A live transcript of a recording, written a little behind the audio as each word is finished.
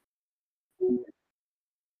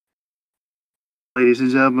Ladies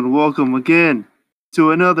and gentlemen, welcome again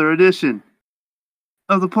to another edition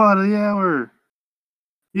of the Pod of the Hour.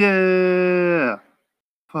 Yeah!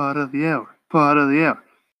 Pod of the Hour. Pod of the Hour.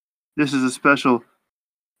 This is a special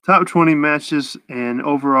top 20 matches and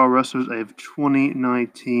overall wrestlers of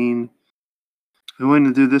 2019. I've been waiting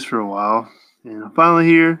to do this for a while, and I'm finally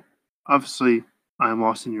here. Obviously, I'm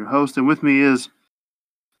Austin, your host, and with me is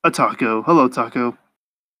a Taco. Hello, Taco.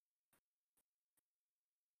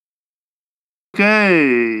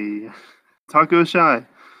 Okay. Taco Shy.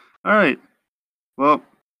 All right. Well,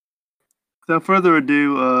 without further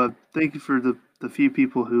ado, thank you for the few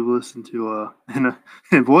people who listen to and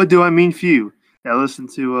what do I mean few that listen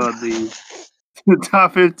to the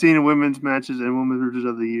top 15 women's matches and women's matches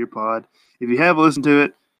of the year pod. If you have listened to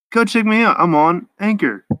it, go check me out. I'm on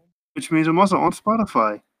Anchor, which means I'm also on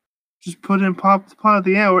Spotify. Just put in Pod of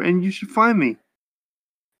the Hour and you should find me.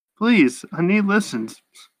 Please, I need listens.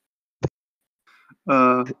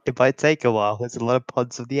 It might take a while. There's a lot of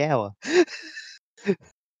pods of the hour.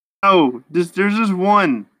 Oh, there's just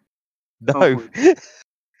one. No. Hopefully.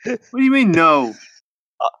 What do you mean no?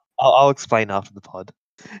 I'll explain after the pod.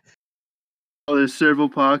 Oh, there's several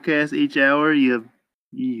podcasts each hour. You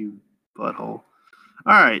butthole. All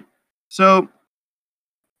right, so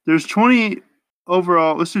there's 20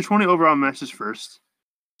 overall. Let's do 20 overall matches first.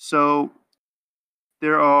 So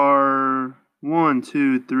there are 1,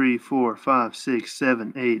 2, 3, 4, 5, 6,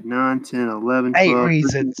 7, 8, 9, 10, 11, 12. 8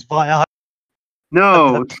 reasons why I'm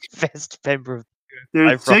No, the best member of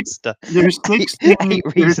there's my six. roster. There's 16. 8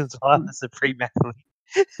 reasons why I'm a supreme athlete.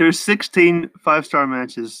 There's 16 5-star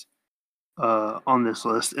matches on this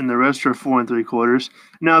list, and the rest are 4 3/4.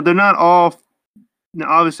 Now they're not all. Now,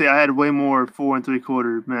 obviously, I had way more 4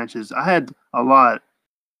 3/4 matches. I had a lot,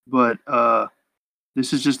 but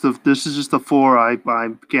this is just the 4 I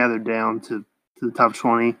gathered down to the top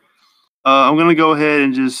 20. I'm gonna go ahead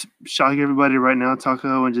and just shock everybody right now,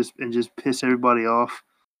 Taco, and just piss everybody off.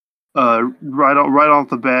 Right off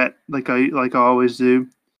the bat, like I always do.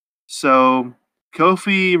 So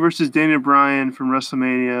Kofi versus Daniel Bryan from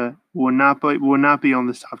WrestleMania will not be on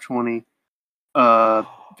this top 20.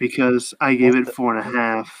 Because I gave it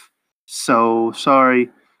 4.5. So sorry.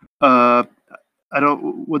 I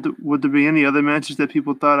don't. Would there be any other matches that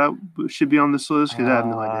people thought I should be on this list? Because I have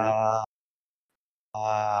no idea.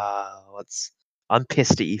 I'm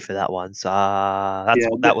pissed at you for that one. So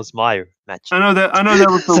that was my match. I know that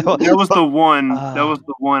was that was the one. That was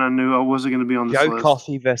the one I knew I wasn't going to be on this Joe list.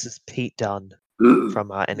 Coffey versus Pete Dunne from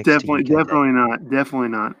NXT. Definitely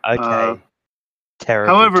not. Okay.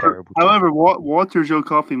 Terrible. However, Walter Joe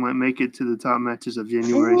Coffey might make it to the top matches of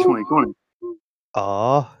January 2020.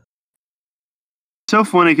 Oh. So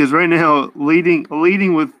funny because right now,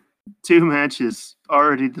 leading with 2 matches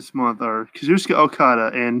already this month are Kazuchika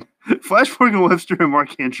Okada and Flash Morgan Webster and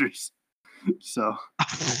Mark Andrews. So,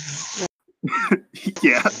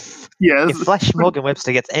 yeah. If Flash Morgan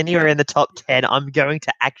Webster gets anywhere in the top 10, I'm going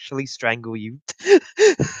to actually strangle you.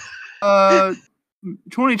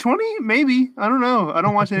 2020? Maybe. I don't know. I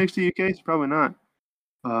don't watch NXT UK, so probably not.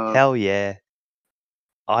 Hell yeah.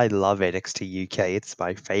 I love NXT UK. It's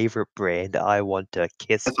my favorite brand. I want to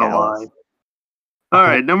kiss That's girls. a lie. All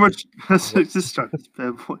right, let's just start this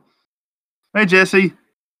bad boy. Hey, Jesse.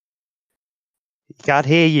 He can't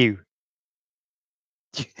hear you.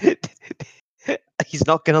 He's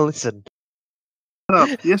not going to listen.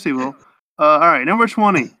 Shut up. Yes, he will. All right, number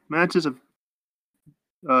 20. Matches of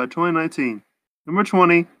 2019. Number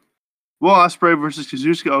 20, Will Ospreay versus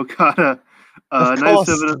Kazuchika Okada. Of course,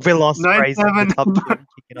 Will Ospreay's in the top 20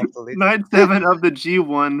 kicking off the list. Night 7 of the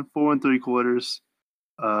G1, 4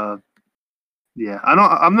 3/4. Yeah,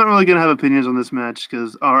 I'm not really gonna have opinions on this match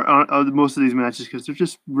because most of these matches because they're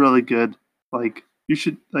just really good. Like you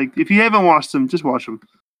should if you haven't watched them, just watch them.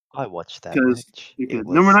 I watched that match.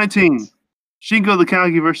 Number 19, Shingo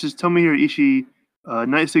Takagi versus Tomohiro Ishii.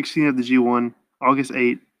 Night 16 of the G1, August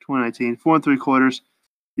 8, 2019, 4 3/4.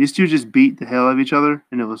 These two just beat the hell out of each other,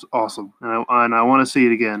 and it was awesome. And I want to see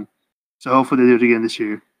it again. So hopefully they do it again this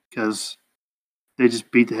year because they just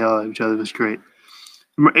beat the hell out of each other. It was great.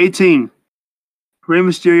 Number 18, Rey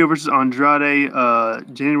Mysterio versus Andrade,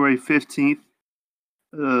 January 15th,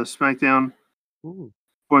 SmackDown, 4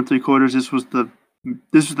 3/4. This was the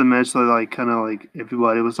match that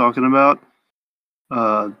everybody was talking about.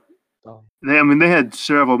 They had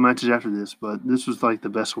several matches after this, but this was like the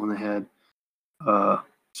best one they had.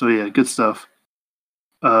 So yeah, good stuff.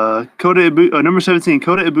 Number 17,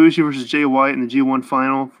 Kota Ibushi versus Jay White in the G1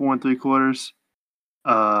 final, 4 3/4.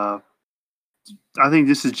 I think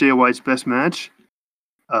this is Jay White's best match.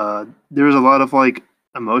 There was a lot of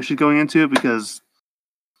emotion going into it because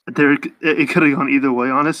it could have gone either way.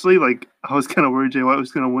 Honestly, like I was kind of worried Jay White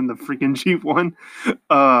was going to win the freaking G1.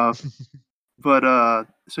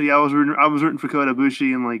 So yeah, I was rooting for Kota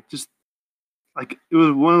Ibushi, and like just like it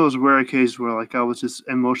was one of those rare occasions where like I was just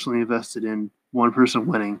emotionally invested in one person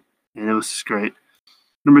winning, and it was just great.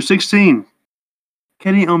 Number 16,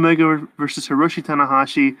 Kenny Omega versus Hiroshi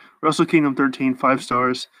Tanahashi, Wrestle Kingdom 13, 5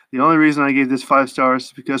 stars. The only reason I gave this 5 stars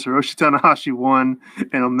is because Hiroshi Tanahashi won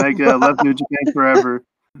and Omega left New Japan forever.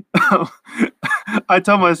 I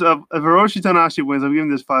tell myself, if Hiroshi Tanahashi wins, I'm giving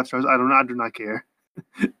this 5 stars. I do not care.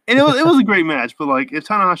 And it was a great match, but like if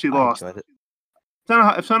Tanahashi lost, if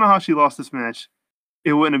Tanahashi lost this match,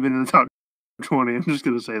 it wouldn't have been in the top 20. I'm just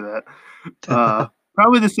gonna say that.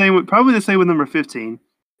 Probably the same with number 15,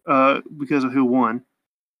 because of who won.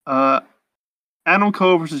 Adam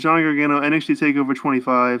Cole versus Johnny Gargano, NXT TakeOver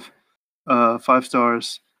 25, 5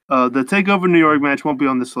 stars. The TakeOver New York match won't be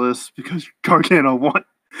on this list because Gargano won.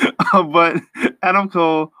 But Adam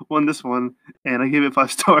Cole won this one, and I gave it 5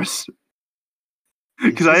 stars.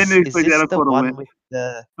 Because I didn't expect Adam Cole to win.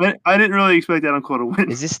 I didn't really expect Adam Cole to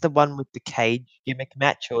win. Is this the one with the cage gimmick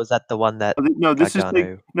match, or is that the one that? No, this is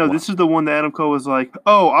the one that Adam Cole was like,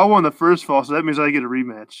 "Oh, I won the first fall, so that means I get a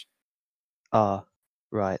rematch."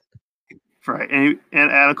 Right. Right, and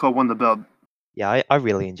Adam Cole won the belt. Yeah, I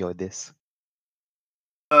really enjoyed this.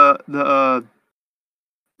 The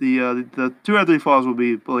 2 out of 3 falls will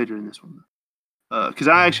be later in this one, because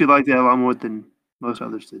I actually liked that a lot more than most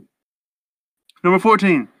others did. Number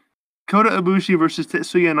 14, Kota Ibushi versus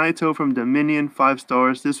Tetsuya Naito from Dominion, 5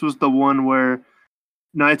 stars. This was the one where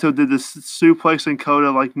Naito did the suplex and Kota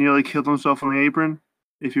like nearly killed himself on the apron.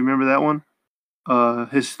 If you remember that one,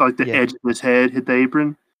 edge of his head hit the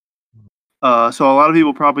apron. So a lot of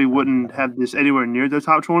people probably wouldn't have this anywhere near the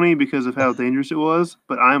top 20 because of how dangerous it was.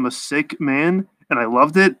 But I am a sick man, and I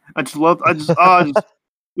loved it. There's a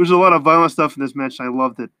lot of violent stuff in this match, and I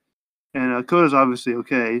loved it. And Kota's obviously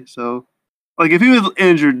okay, so like if he was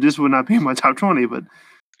injured, this would not be in my top 20. But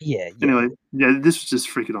anyway, this was just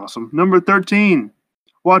freaking awesome. Number 13,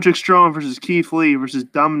 Roderick Strong versus Keith Lee versus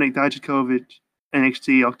Dominik Dijakovic,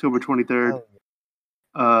 NXT, October 23rd.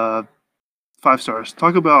 5 stars.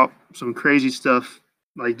 Talk about some crazy stuff.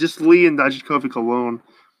 Like just Lee and Dijakovic alone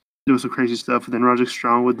doing some crazy stuff. And then Roderick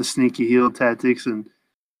Strong with the sneaky heel tactics, and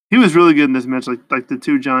he was really good in this match. Like the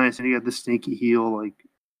 2 giants, and he got the sneaky heel. Like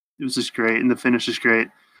it was just great, and the finish is great.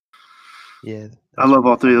 Yeah, I love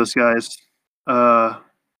all 3 of those guys.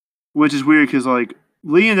 Which is weird because like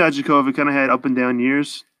Lee and Dijakovic kind of had up and down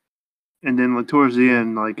years, and then like towards the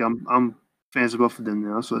end, like I'm fans of both of them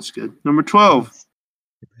now, so that's good. Number 12.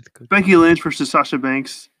 Becky Lynch versus Sasha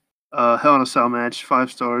Banks, Hell in a Cell match,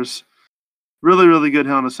 5 stars. Really, really good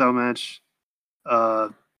Hell in a Cell match.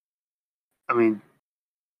 I mean,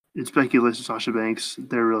 it's Becky Lynch and Sasha Banks.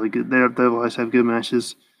 They're really good. They always have good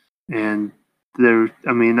matches, and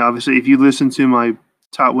obviously, if you listen to my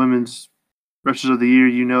top women's wrestlers of the year,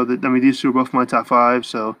 you know that these 2 are both my top 5.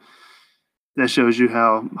 So that shows you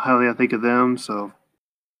how highly I think of them. So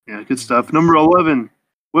yeah, good stuff. Number 11,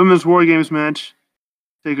 Women's War Games match.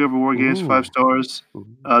 TakeOver War Games, 5 stars.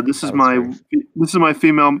 This is my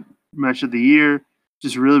female match of the year.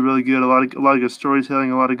 Just really, really good. A lot of good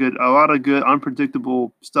storytelling. A lot of good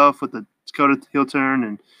unpredictable stuff with the Dakota heel turn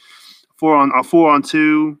and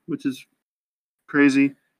 4-on-2, which is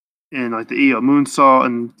crazy. And like the Io moonsault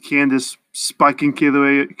and Candice spiking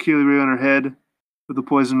Kaylee Ray on her head with the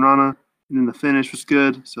Poison Rana, and then the finish was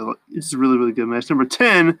good. So this is a really, really good match. Number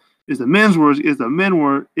 10. Is the men's War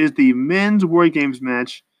Games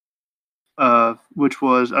match, which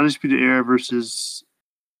was Undisputed Era versus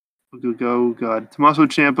Tommaso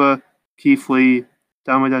Ciampa, Keith Lee,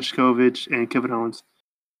 Dominik Dijakovic, and Kevin Owens.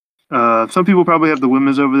 Some people probably have the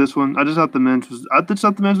women's over this one. I just thought the men's was a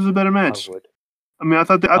better match. I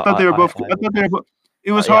thought they were both.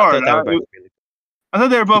 It was hard. I thought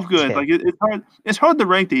they were both good. Like it's hard. It's hard to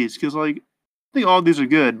rank these because like I think all these are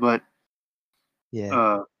good, but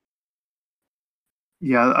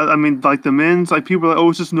like the men's, like people are like, oh,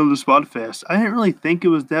 it's just another spot fest. I didn't really think it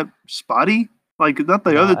was that spotty. Like, not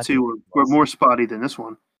the other 2 were more spotty than this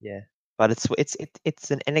one. Yeah, but it's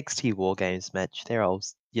an NXT War Games match. They're all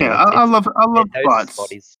I love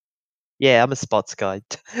spots. Yeah, I'm a spots guy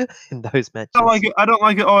in those matches. I don't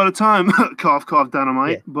like it all the time. Cough, cough,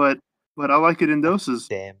 Dynamite. Yeah. But I like it in doses.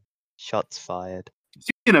 Damn, shots fired.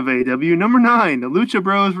 Speaking of AEW, number 9, the Lucha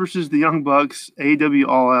Bros versus the Young Bucks, AEW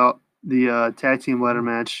All Out. The tag team ladder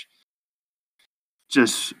match,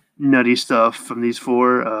 just nutty stuff from these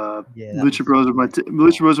 4. Lucha Bros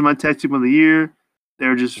are my tag team of the year.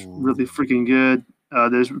 They're just really freaking good.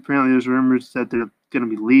 There's rumors that they're going to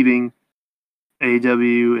be leaving,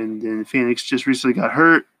 AEW, and then Phoenix just recently got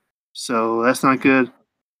hurt, so that's not good.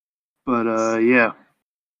 But yeah.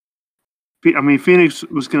 I mean, Phoenix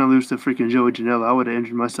was going to lose to freaking Joey Janela. I would have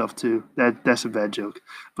injured myself too. That's a bad joke,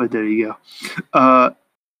 but there you go.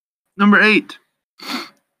 Number 8,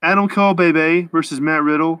 Adam Cole Bebe versus Matt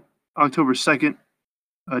Riddle, October 2nd,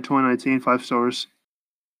 2019, 5 stars.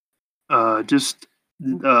 Just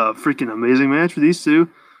freaking amazing match for these two.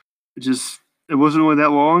 It wasn't really that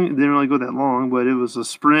long. It didn't really go that long, but it was a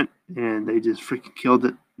sprint, and they just freaking killed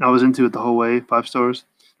it. I was into it the whole way, 5 stars.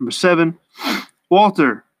 Number 7,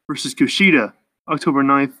 Walter versus Kushida, October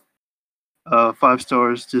 9th, 5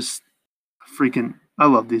 stars. Just freaking, I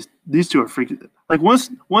love these. These two are freaking. Like once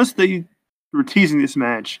they were teasing this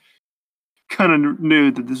match, kind of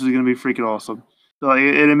knew that this was going to be freaking awesome. So like,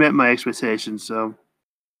 it met my expectations. So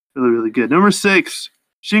really, really good. Number 6,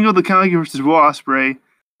 Shingo Takagi versus Will Ospreay,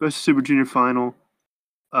 Best of Super Junior Final.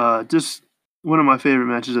 Just one of my favorite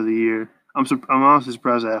matches of the year. I'm honestly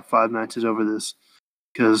surprised I have 5 matches over this,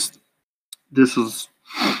 because this was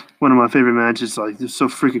one of my favorite matches. Like, it's so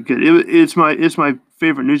freaking good. It's my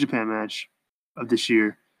favorite New Japan match of this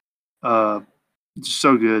year. It's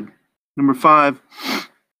so good. Number 5,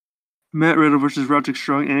 Matt Riddle versus Roderick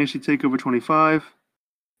Strong, NXT TakeOver 25.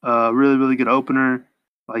 Really, really good opener.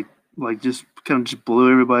 Like just kind of just blew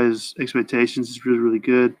everybody's expectations. It's really, really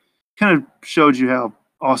good. Kind of showed you how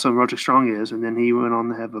awesome Roderick Strong is, and then he went on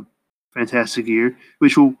to have a fantastic year,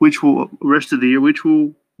 which will rest of the year,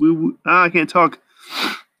 I can't talk,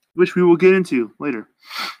 which we will get into later.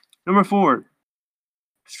 Number 4,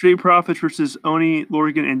 Street Profits versus Oni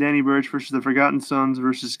Lorcan and Danny Burch versus the Forgotten Sons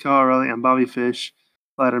versus Kyle O'Reilly and Bobby Fish.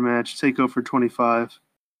 Ladder match, TakeOver 25,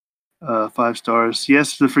 5 stars.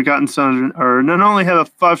 Yes, the Forgotten Sons are not only have a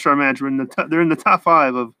 5-star match, they're in the top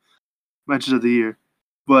 5 of matches of the year,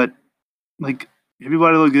 but like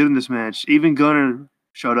everybody looked good in this match. Even Gunner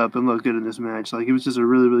showed up and looked good in this match. Like, it was just a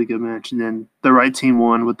really, really good match. And then the right team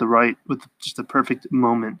won with just the perfect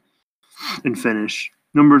moment and finish.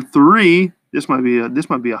 Number 3, this might be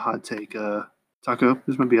a hot take, Taco.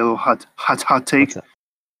 This might be a little hot take.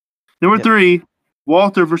 Number 3,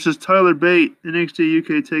 Walter versus Tyler Bate, NXT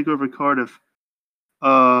UK TakeOver Cardiff.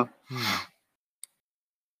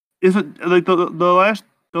 Is it like the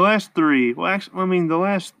last 3? Well, actually, I mean the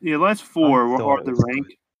last 4 were hard to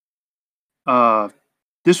rank.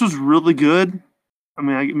 This was really good. I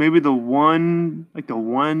mean, maybe the one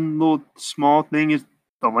little small thing is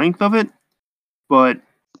the length of it, but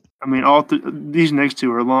I mean, these next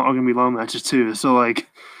 2 are going to be long matches too. So like,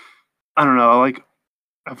 I don't know. Like,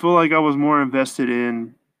 I feel like I was more invested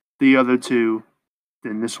in the other 2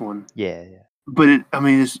 than this one. Yeah. But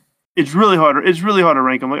it's really hard. It's really hard to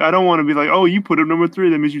rank them. Like, I don't want to be like, oh, you put it number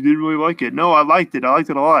 3. That means you did really like it. No, I liked it. I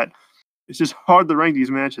liked it a lot. It's just hard to rank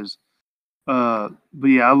these matches. But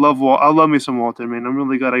yeah, I love me some Walter, man. I'm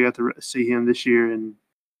really glad I got to see him this year and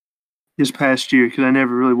this past year, because I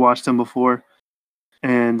never really watched him before.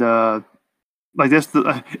 And like, that's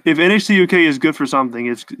if NXT UK is good for something,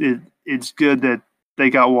 it's good that they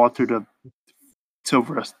got Walter to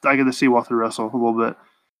wrestle. I get to see Walter wrestle a little bit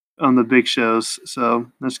on the big shows, so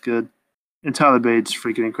that's good. And Tyler Bate's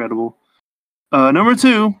freaking incredible. Number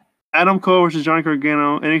 2, Adam Cole versus Johnny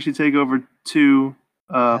Gargano, NXT TakeOver 2,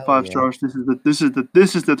 5 stars. This is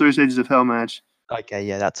the 3 stages of hell match. Okay,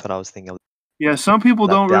 yeah, that's what I was thinking. Yeah, some people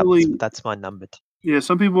That's my number 2. Yeah,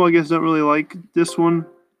 some people I guess don't really like this one,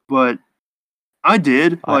 but I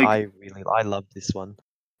did. I love this one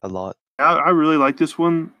a lot. I really like this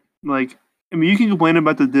one. Like, I mean, you can complain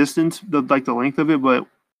about the distance, the length of it, but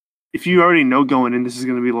if you already know going in this is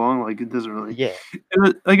going to be long, like, it doesn't really. Yeah.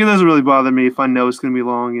 It doesn't really bother me if I know it's going to be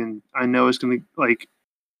long and I know it's going to like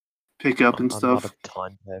pick up and stuff. I'm not a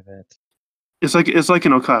time pervert. It's like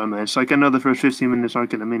an Okada match. Like, I know the first 15 minutes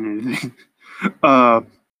aren't going to mean anything.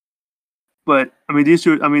 But I mean, these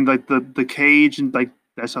 2. I mean, like the cage, and like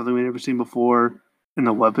that's something we've never seen before. And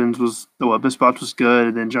the weapon spots was good.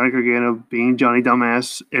 And then Johnny Gargano being Johnny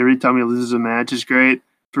Dumbass every time he loses a match is great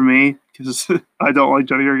for me, because I don't like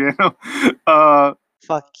Johnny Gargano.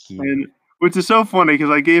 Fuck you. And, which is so funny, because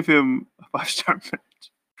I gave him a 5-star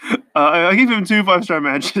match. I gave him 2 5-star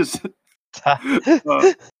matches.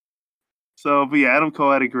 So, but yeah, Adam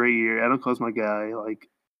Cole had a great year. Adam Cole's my guy. Like,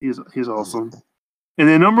 he's awesome. And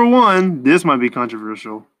then number 1, this might be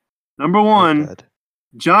controversial. Number 1,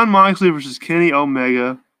 Jon Moxley versus Kenny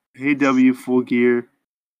Omega, AEW Full Gear.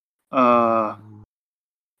 I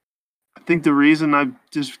think the reason I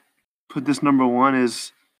just put this number 1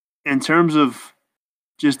 is in terms of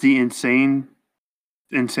just the insanity,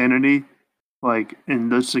 like,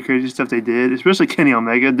 and the crazy stuff they did, especially Kenny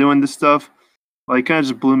Omega doing this stuff. like kind of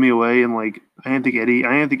just blew me away. And like I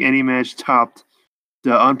didn't think any match topped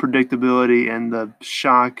the unpredictability and the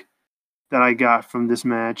shock that I got from this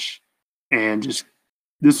match. And just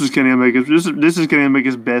this is Kenny Omega's this is Kenny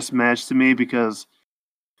Omega's best match to me because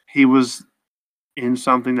he was in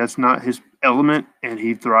something that's not his element and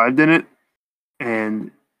he thrived in it,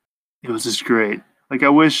 and it was just great. Like I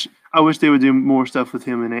wish they would do more stuff with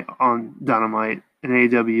him on Dynamite and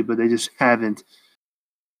AEW, but they just haven't.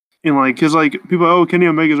 And like, cause like people, oh, Kenny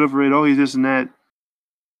Omega's overrated. Oh, he's this and that.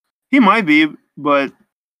 He might be, but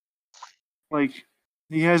like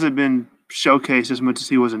he hasn't been showcased as much as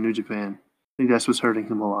he was in New Japan. I think that's what's hurting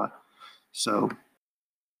him a lot. So,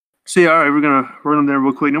 see, all right, we're gonna run them there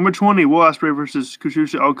real quick. Number 20, Will Ospreay versus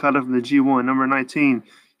Kazuchika Okada from the G1. Number 19,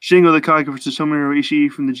 Shingo Takagi versus Tomohiro Ishii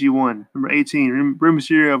from the G1. Number 18, Rey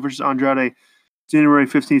Mysterio versus Andrade, January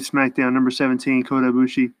 15th SmackDown. Number 17, Kota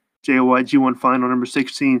Ibushi, Jay White G1 Final. Number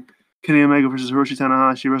 16, Kenny Omega versus Hiroshi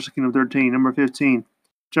Tanahashi, Wrestle Kingdom 13. Number 15,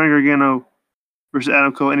 Johnny Gargano versus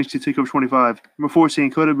Adam Cole, NXT TakeOver 25. Number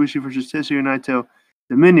 14, Kota Ibushi versus Tetsuya Naito,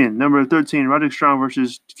 Dominion. Number 13, Roderick Strong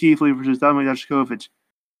versus Keith Lee versus Dominik Dijakovic,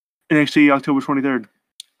 NXT October 23rd.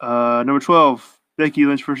 Number 12, Becky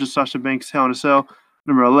Lynch versus Sasha Banks, Hell in a Cell.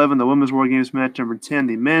 Number 11, the Women's War Games match. Number 10,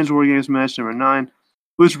 the Men's War Games match. Number 9,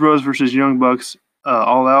 Lucha Bros versus Young Bucks,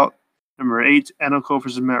 All Out. Number 8, Adam Cole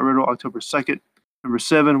versus Matt Riddle, October 2nd. Number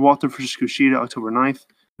 7, Walter versus Kushida, October 9th.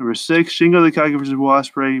 Number 6, Shingo Takagi versus Will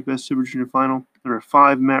Ospreay, Best Super Junior Final. Number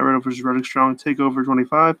 5, Matt Riddle versus Roderick Strong, TakeOver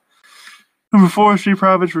 25. Number 4, Street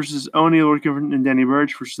Profits versus Oni Lorcan and Danny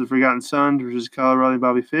Burch versus The Forgotten Son versus Kyle O'Reilly and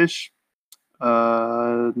Bobby Fish.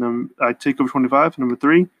 TakeOver 25. Number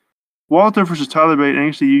 3, Walter versus Tyler Bate,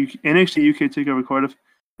 NXT UK TakeOver Cardiff.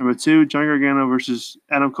 Number 2, John Gargano versus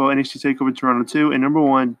Adam Cole, NXT TakeOver Toronto 2. And number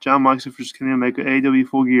 1, Jon Moxley versus Kenny Omega, AEW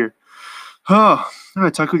Full Gear. Oh, all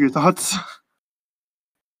right, Taco, your thoughts?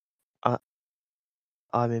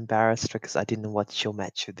 I'm embarrassed because I didn't watch your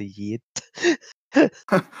match of the year. I've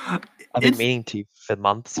been meaning to for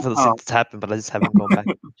months since it's happened, but I just haven't gone back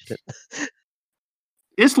and watched it.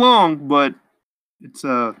 It's long, but it's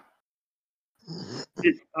I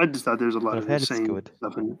just thought there's a lot of insane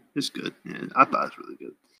stuff in it. It's good. Yeah, I thought it's really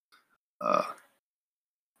good. All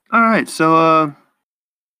right, so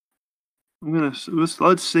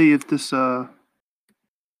let's see if this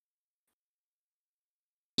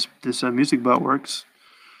this music bot works.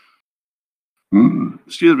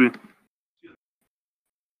 Excuse me.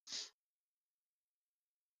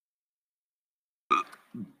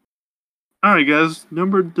 All right, guys.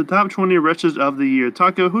 The top 20 wrestlers of the year.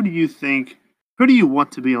 Taco, who do you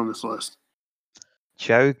want to be on this list?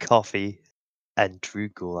 Joe Coffey and Drew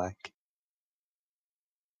Gulak.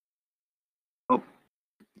 Oh,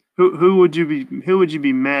 who would you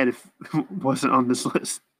be mad if wasn't on this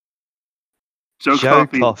list? Joe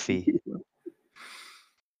Coffey.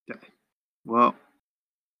 Okay. Well,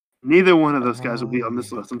 neither one of those guys will be on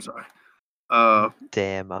this list. I'm sorry.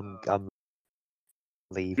 Damn, I'm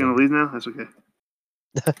leaving. You're gonna leave now? That's okay.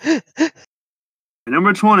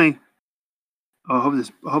 Number 20. Oh, I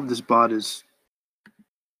hope this bot is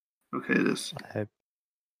okay. It is. You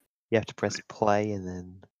have to press play and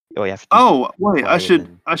then. Oh, you have to. Oh wait, I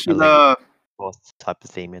should fourth type of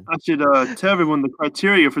theme in. I should tell everyone the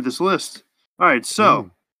criteria for this list. All right, so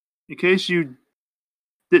in case you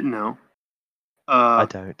didn't know, I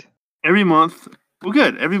don't. Every month,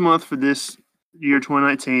 every month for this year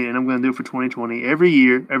 2019, and I'm going to do it for 2020.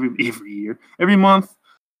 Every month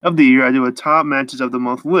of the year, I do a top matches of the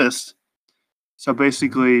month list. So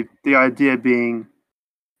basically, the idea being,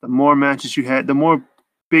 the more matches you had, the more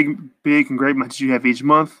big and great matches you have each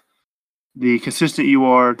month, the consistent you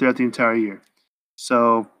are throughout the entire year.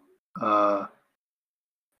 So,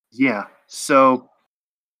 yeah. So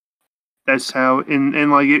that's how.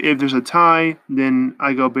 And like if there's a tie, then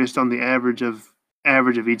I go based on the average of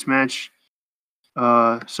each match.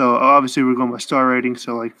 So obviously we're going by star rating.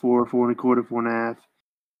 So like 4, 4 1/4, 4 1/2,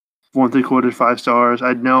 4 3/4, 5 stars.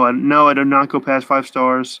 I know I do not go past 5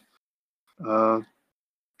 stars.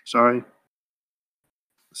 Sorry.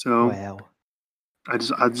 So wow. I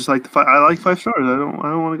just like I like 5 stars. I don't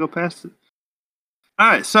want to go past it. All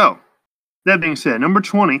right. So that being said, number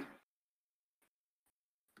 20.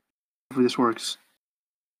 Hopefully this works.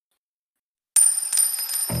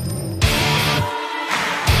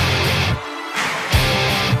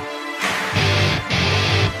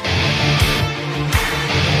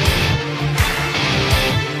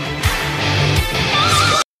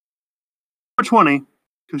 Number 20,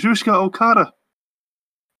 Kazuchika Okada.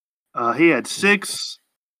 He had 6.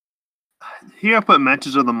 Here I put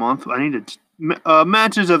matches of the month. I need to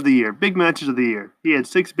matches of the year, big matches of the year. He had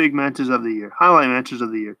 6 big matches of the year, highlight matches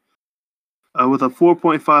of the year, with a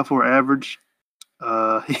 4.54 average.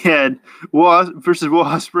 He had versus Will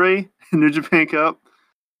Ospreay in New Japan Cup,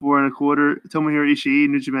 4 1/4. Tomohiro Ishii,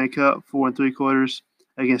 New Japan Cup, 4 3/4.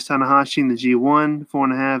 Against Tanahashi in the G1,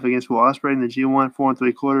 4.5. Against Will Ospreay in the G1, 4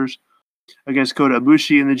 3/4. Against Kota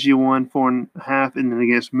Ibushi in the G1, 4.5. And then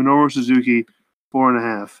against Minoru Suzuki,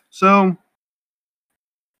 4.5. So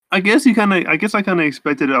I guess I kind of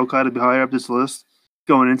expected Okada to be higher up this list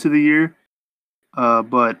going into the year.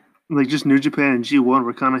 But like just New Japan and G1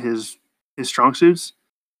 were kind of his strong suits.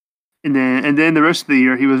 And then the rest of the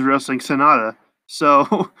year he was wrestling Sonata.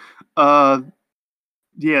 So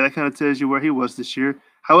yeah, that kind of tells you where he was this year.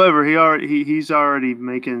 However, he's already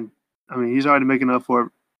making up for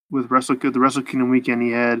it with the Wrestle Kingdom weekend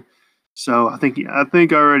he had. So I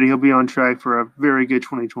think already he'll be on track for a very good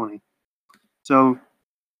 2020. So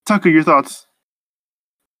Tucker, your thoughts?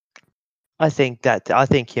 I think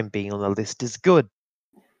him being on the list is good.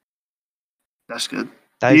 That's good.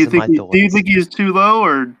 Do you think he's too low,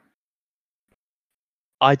 or?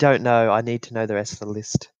 I don't know. I need to know the rest of the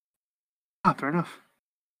list. Fair enough.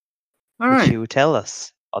 All right. Which you will tell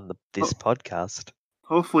us on this podcast.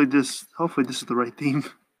 Hopefully this is the right theme.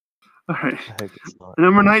 All right. I hope it's not.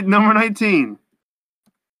 Number 19.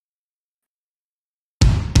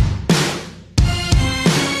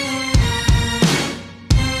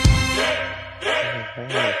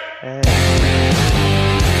 Hey.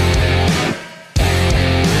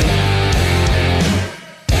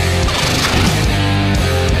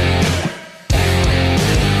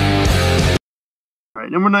 All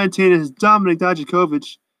right, number 19 is Dominik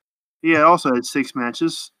Dijakovic. He also had 6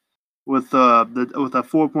 matches with a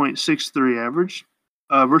 4.63 average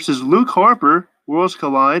versus Luke Harper. Worlds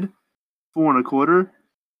Collide, 4 1/4.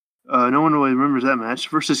 No one really remembers that match.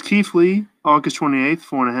 Versus Keith Lee, August 28th,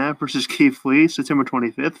 4.5. Versus Keith Lee, September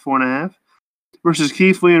 25th, 4.5. Versus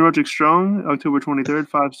Keith Lee and Roderick Strong, October 23rd,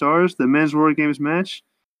 5 stars. The men's War Games match.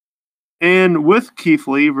 And with Keith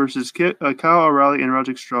Lee versus Kyle O'Reilly and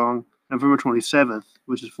Roderick Strong, November 27th,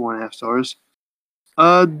 which is 4.5 stars.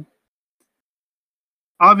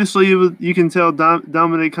 Obviously, you can tell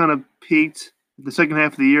Dominik kind of peaked the second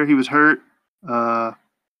half of the year. He was hurt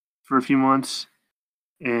for a few months,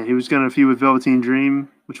 and he was going to feud with Velveteen Dream,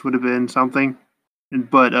 which would have been something.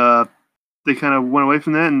 But they kind of went away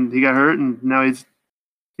from that, and he got hurt, and now he's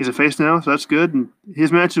a face now, so that's good. And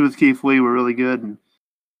his matches with Keith Lee were really good, and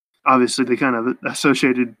obviously they kind of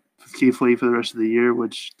associated with Keith Lee for the rest of the year,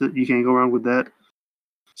 which you can't go wrong with that.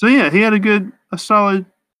 So yeah, he had a solid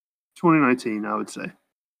 2019, I would say.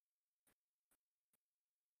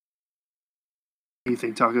 What do you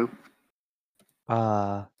think, Taco?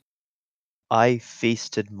 I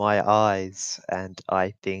feasted my eyes, and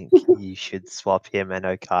I think you should swap him and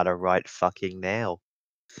Okada right fucking now.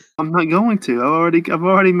 I'm not going to. I've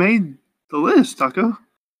already made the list, Taco.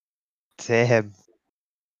 Damn.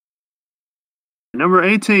 Number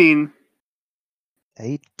 18.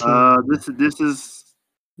 18.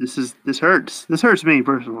 This hurts. This hurts me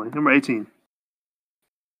personally. Number 18.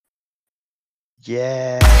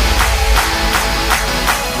 Yeah.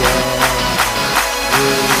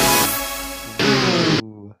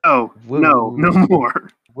 Woo. Oh, Woo. no more.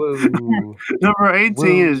 Woo. Number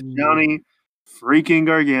 18 is Johnny freaking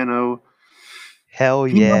Gargano. Hell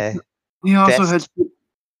yeah. He also Best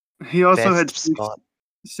had spot.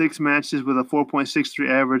 6 matches with a 4.63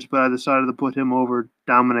 average, but I decided to put him over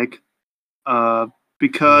Dominik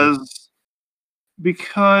because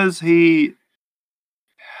he's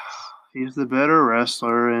the better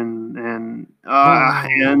wrestler and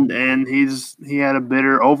he had a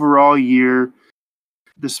better overall year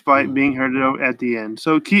despite being hurt at the end.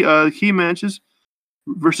 So key matches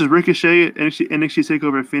versus Ricochet, NXT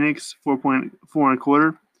TakeOver Phoenix, 4.4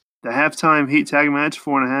 1/4. The halftime Heat tag match,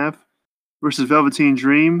 4.5. Versus Velveteen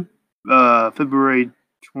Dream, February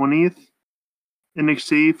 20th.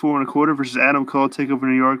 NXT, 4 1/4. Versus Adam Cole, TakeOver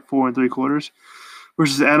New York, 4 3/4.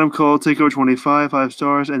 Versus Adam Cole, TakeOver 25, 5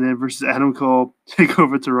 stars. And then versus Adam Cole,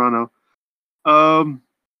 TakeOver Toronto.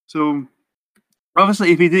 So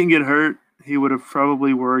obviously if he didn't get hurt, he would have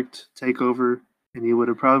probably worked TakeOver and he would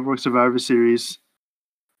have probably worked Survivor Series.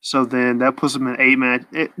 So then that puts him in 8 match.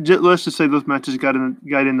 Let's just say those matches got in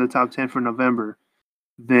the top 10 for November.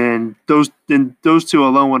 Then those 2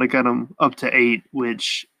 alone would have got him up to 8,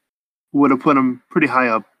 which would have put him pretty high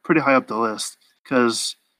up the list.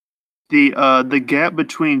 Because the gap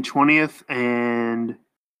between 20th and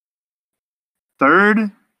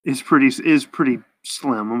 3rd is pretty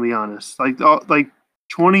slim. I'll be honest. Like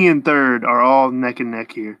 20 and 3rd are all neck and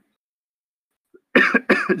neck here.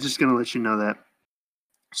 Just gonna let you know that.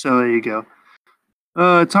 So there you go.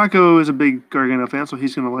 Taco is a big Gargano fan, so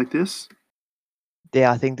he's gonna like this.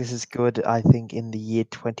 Yeah, I think this is good. I think in the year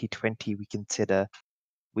 2020 we consider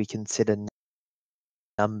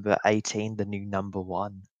number 18 the new number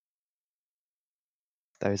 1.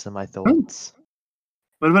 Those are my thoughts.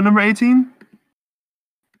 What about number 18?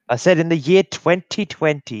 I said in the year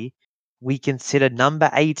 2020 we consider number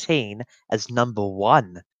 18 as number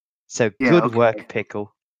 1. So Yeah, good okay. work,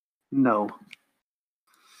 Pickle. No.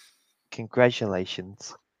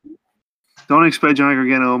 Congratulations. Don't expect Johnny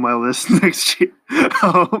Gargano on my list next year.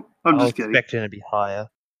 I'm just kidding. Expect him to be higher.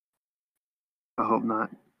 I hope not.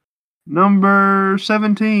 Number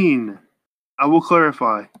 17. I will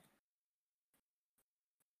clarify.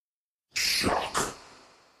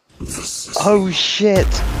 Oh shit!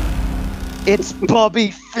 It's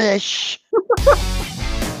Bobby Fish!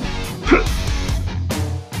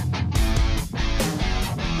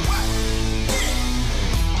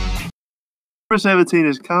 Number 17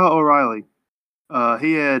 is Kyle O'Reilly.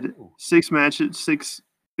 He had 6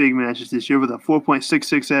 big matches this year with a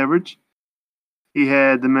 4.66 average. He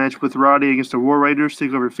had the match with Roddy against the War Raiders,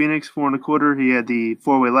 take over Phoenix, 4.25. He had the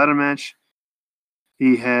 4-way ladder match.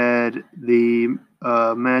 He had the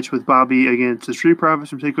match with Bobby against the Street Profits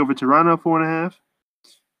from Takeover Toronto, 4.5.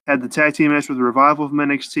 Had the tag team match with the Revival from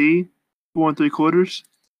NXT, 4.75.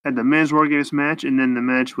 Had the men's War Games match, and then the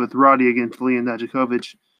match with Roddy against Leon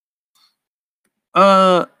Dijakovic.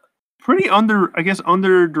 Pretty under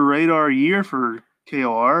the radar year for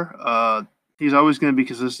KOR. He's always going to be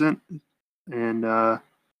consistent, and I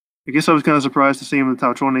guess I was kind of surprised to see him in the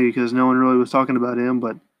top 20 because no one really was talking about him.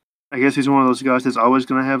 But I guess he's one of those guys that's always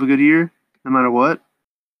going to have a good year, no matter what.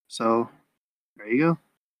 So there you go. What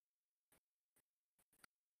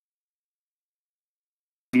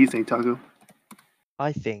do you think, Taco?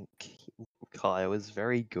 I think Kyle is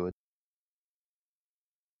very good.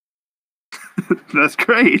 That's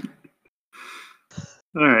great.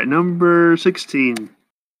 All right, number 16.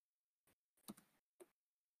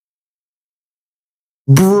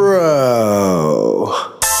 Bro.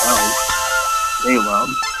 Hey, loud.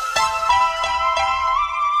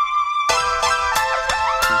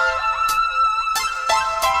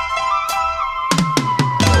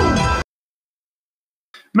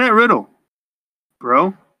 Matt Riddle,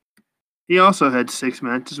 bro. He also had 6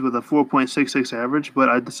 matches with a 4.66 average, but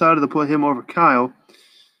I decided to put him over Kyle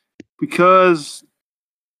because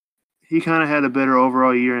he kind of had a better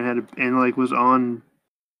overall year and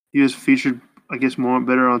he was featured, I guess,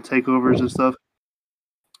 better on takeovers and stuff.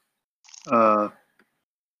 I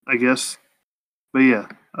guess, but yeah,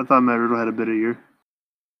 I thought Matt Riddle had a better year.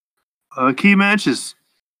 Key matches: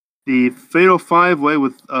 the Fatal 5-Way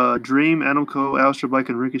with Dream, Adam Cole, Aleister Black,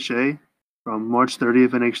 and Ricochet from March 30th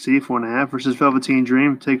NXT, 4.5 versus Velveteen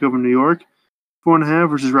Dream, Takeover New York, 4.5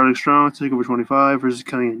 versus Roderick Strong, Takeover 25 versus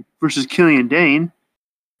Killian Dane,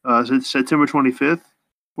 September 25th,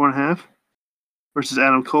 4.5 versus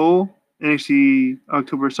Adam Cole, NXT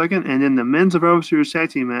October 2nd, and then the Men's Survivor Series Tag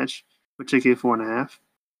Team match with JK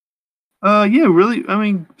 4.5. Yeah, really, I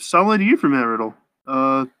mean, solid year for Matt Riddle.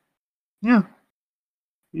 Yeah.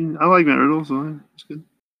 I like Matt Riddle, so it's good.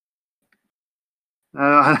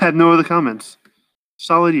 I had no other comments.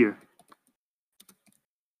 Solid year.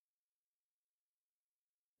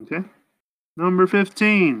 Okay. Number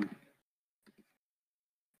 15.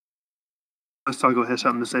 Let's talk about has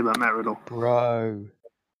something to say about Matt Riddle. Bro.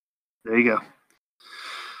 There you go.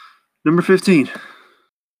 Number 15.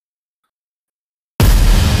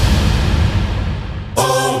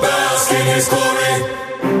 Oh, bask in his glory.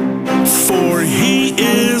 For he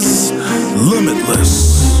is limitless.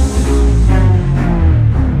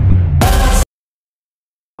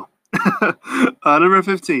 Number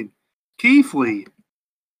 15. Keith Lee.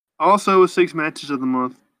 Also with 6 matches of the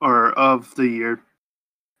month or of the year.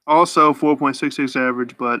 Also 4.66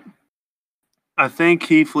 average, but I think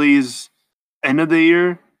Keith Lee's end of the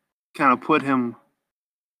year kind of put him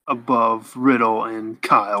above Riddle and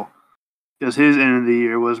Kyle because his end of the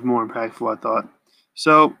year was more impactful, I thought.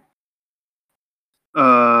 So,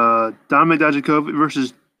 Dominik Dijakovic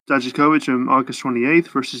versus Dijakovic from August 28th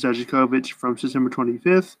versus Dijakovic from September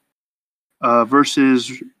 25th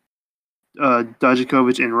versus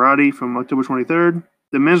Dijakovic and Roddy from October 23rd.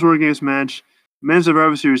 The Men's War Games match, Men's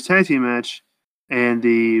Survivor Series Tag Team match, and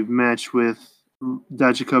the match with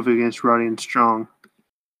Dijakovic against Roddy and Strong.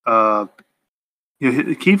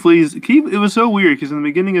 Keith Lee's it was so weird because in the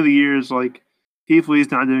beginning of the year it's like Keith Lee's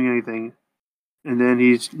not doing anything, and then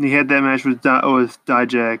he had that match with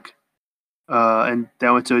Dijak, and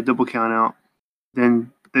that went to a double count out.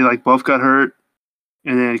 Then they both got hurt,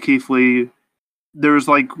 and then Keith Lee they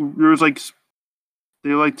were like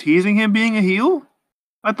teasing him being a heel.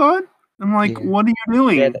 I thought. I'm like, Yeah. what are you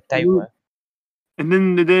doing? Yeah, they were. And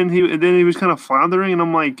then he was kind of floundering, and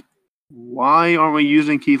I'm like, why aren't we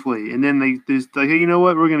using Keith Lee? And then they're like, hey, you know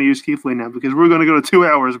what? We're going to use Keith Lee now because we're going to go to 2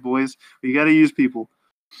 hours, boys. We got to use people.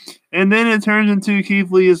 And then it turns into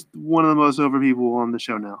Keith Lee is one of the most over people on the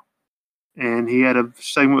show now. And he had an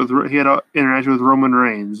interaction with Roman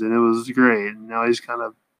Reigns, and it was great. And now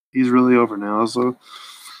he's really over now. So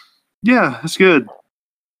yeah, that's good.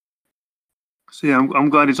 So yeah, I'm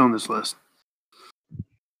glad he's on this list.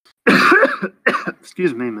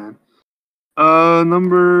 Excuse me, man.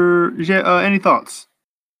 Any thoughts?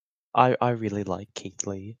 I really like Keith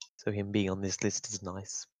Lee, so him being on this list is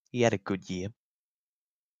nice. He had a good year.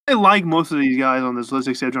 I like most of these guys on this list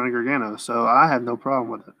except Johnny Gargano, so I have no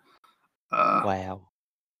problem with it. Wow.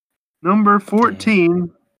 Number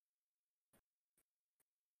 14.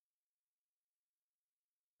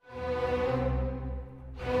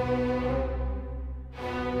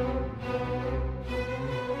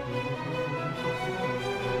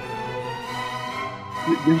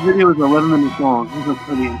 This video is 11 minutes long. This is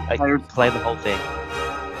for the entire play the whole thing.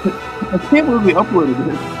 I can't believe we uploaded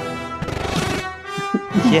this.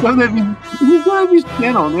 This is WWE's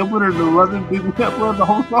channel, and they uploaded 11 people. We uploaded the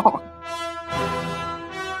whole song.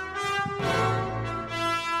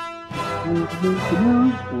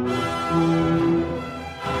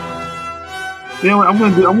 You know what? I'm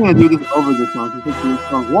gonna do this over this song. This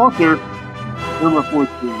song. Walter, number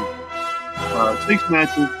 14. 6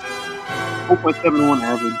 matches. 4.71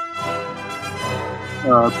 average.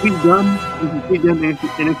 Pete Dunne,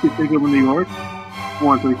 NXT TakeOver New York,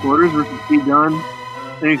 4 3/4 versus Pete Dunne,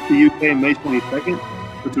 NXT UK May 22nd,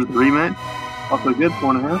 which was the rematch. Also good,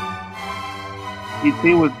 4.5. He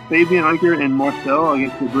teamed with Fabian Aichner and Marcel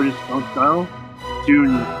against the British Strong Style,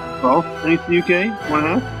 June 12th, NXT UK,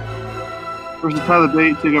 1.5. Versus Tyler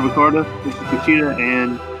Bate, TakeOver Cardiff versus Kushida,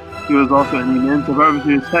 and he was also in the men's Survivor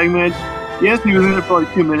Series tag match. Yes, he was in it for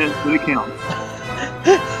like 2 minutes, but it counts.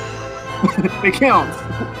 It counts.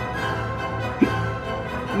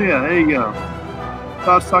 Yeah, there you go.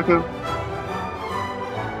 Thoughts, Taco?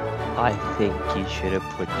 I think you should have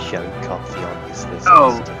put Joe Coffey on this list.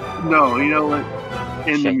 No, you know what?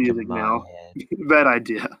 End the music now. Bad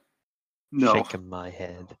idea. No. Shaking my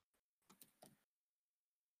head.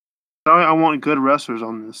 Sorry, I want good wrestlers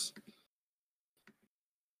on this.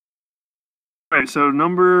 Alright, so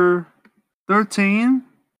number 13.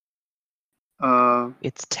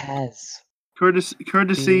 It's Taz.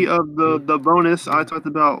 Courtesy of the bonus I talked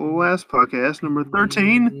about last podcast, number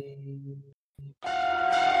 13.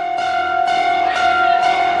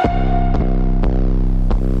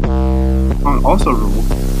 Also rule.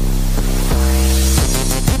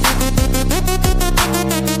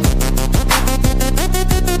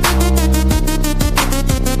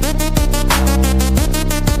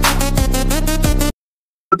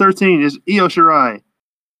 Number 13 is Io Shirai.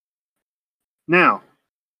 Now,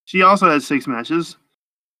 she also had 6 matches.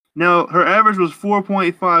 Now, her average was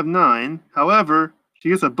 4.59. However, she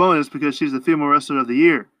gets a bonus because she's the female wrestler of the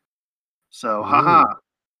year. So, haha.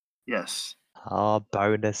 Yes.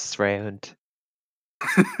 Bonus round.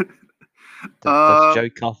 Does Joe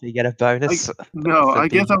Coffey get a bonus? I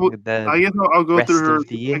guess I'll go through her. I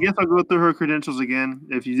guess I'll go through her credentials again.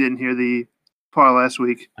 If you didn't hear the part last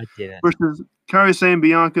week, I didn't. Versus Kairi Sane,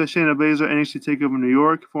 Bianca, Shayna Baszler, NXT TakeOver New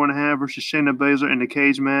York, 4.5 versus Shayna Baszler in the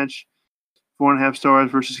cage match. 4.5 stars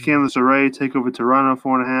versus Candice LeRae, TakeOver Toronto,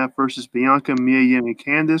 4.5 versus Bianca, Mia Yim, and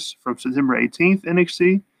Candice from September 18th,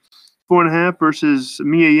 NXT. 4.5 versus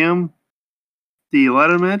Mia Yim, the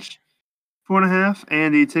ladder match, 4.5,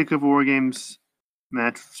 and the TakeOver War Games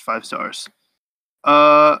match, 5 stars.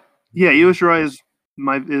 Io Shirai is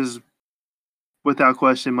without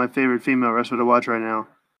question my favorite female wrestler to watch right now.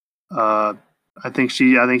 I think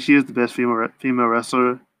she is the best female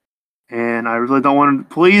wrestler, and I really don't want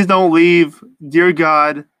to. Please don't leave, dear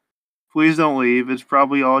God. Please don't leave. It's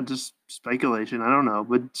probably all just speculation. I don't know,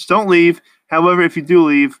 but just don't leave. However, if you do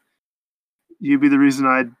leave, you'd be the reason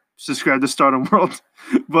I'd subscribe to Stardom World.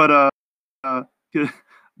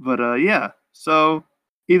 Yeah. So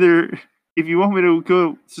either if you want me to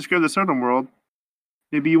go subscribe to Stardom World,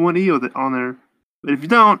 maybe you want Io on there. But if you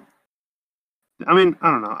don't, I mean,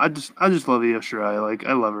 I don't know. I just love Io Shirai. Like,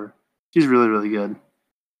 I love her. She's really, really good.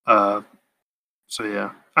 So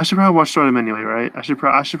yeah, I should probably watch Stardom anyway, right? I should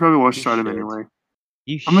probably watch Stardom anyway.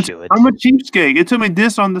 You should. I'm a cheapskate. It took me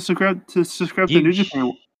this on the subscribe to New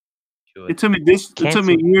Japan. It took me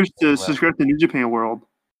years to subscribe to New Japan World.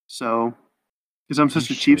 So, because I'm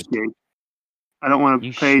such a cheapskate. I don't want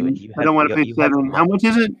You to pay. should. You I have don't want to pay you have the $7. How money. much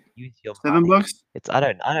is it? Use your $7 money. bucks? It's I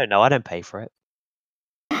don't know. I don't pay for it.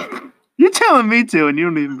 You're telling me to, and you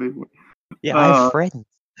don't even pay for it. Yeah, I have friends.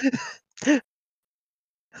 I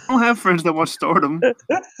don't have friends that watch Stardom.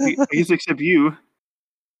 I guess except you.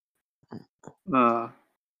 Yeah,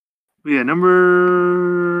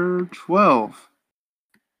 number 12.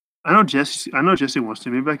 I know Jesse wants to.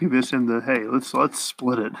 Maybe I can convince him that hey, let's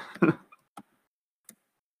split it.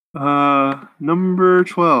 Number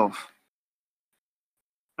 12.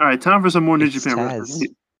 All right, time for some more New It's Japan Taz. wrestlers.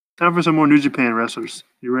 Time for some more New Japan wrestlers.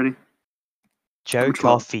 You ready? Joe Number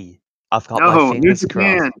 12. Coffey. I've got my No, New fingers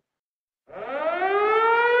Japan. crossed.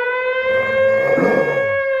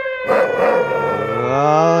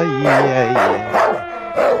 Oh yeah.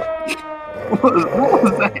 What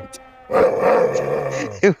was that?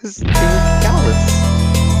 It was Gallus.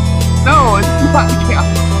 No, it's not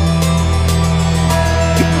Gallus.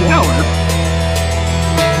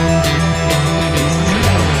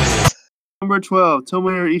 Number 12,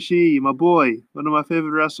 Tomohiro Ishii, my boy, one of my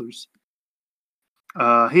favorite wrestlers.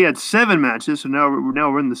 He had 7 matches, so now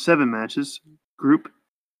we're in the 7 matches group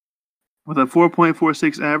with a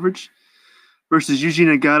 4.46 average versus Yuji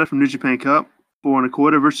Nagata from New Japan Cup, 4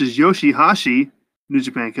 1/4 versus Yoshihashi, New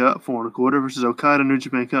Japan Cup, 4 1/4 versus Okada, New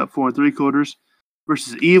Japan Cup, 4 3/4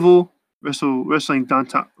 versus Evil, Wrestling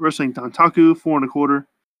Dantaku, 4 1/4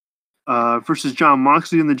 versus John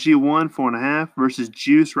Moxley in the G1, 4.5 versus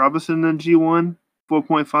Juice Robinson in the G1,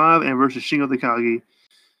 4.5 and versus Shingo Takagi,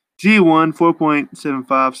 G1,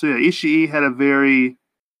 4.75. So yeah, Ishii had a very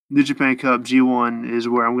New Japan Cup G1 is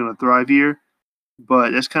where I'm going to thrive here,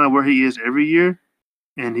 but that's kind of where he is every year,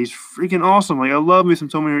 and he's freaking awesome. Like I love me some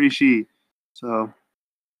Tomohiro Ishii, so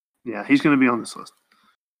yeah, he's going to be on this list.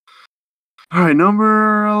 All right,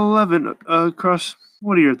 number 11. Cross.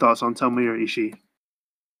 What are your thoughts on Tomohiro Ishii?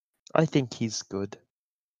 I think he's good.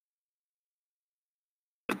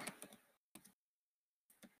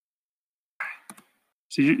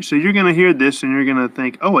 So you're going to hear this and you're going to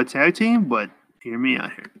think, oh, a tag team? But hear me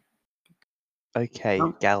out here. Okay,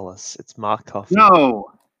 No. Gallus. It's Mark Coffey. No.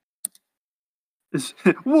 It's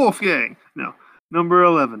Wolfgang. No. Number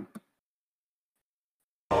 11.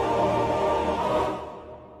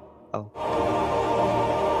 Oh.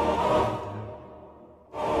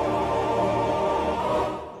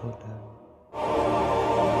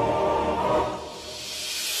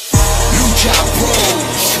 Lucha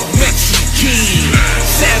Bros, Mexican,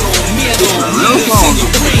 Cero Miedo, leaders in the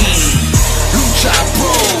ring. Lucha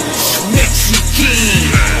Bros, Mexican,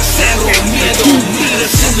 Cero Miedo,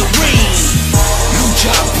 leaders in the ring.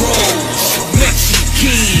 Lucha Bros,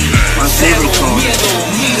 Mexican, Cero Miedo,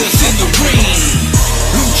 leaders in the ring.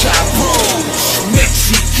 Lucha Bros,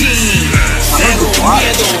 Mexican, Cero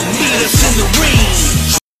Miedo, leaders in the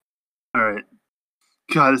ring. All right.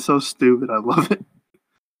 God, it's so stupid. I love it.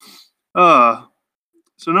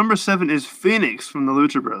 So number 7 is Phoenix from the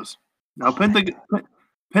Lucha Bros. Now Pentagon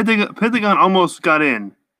almost got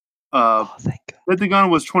in. Thank God. Pentagon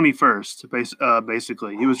was 21st,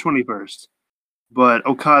 basically. He was 21st. But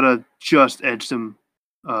Okada just edged him.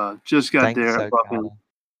 Just got Thanks, there above him. Okada.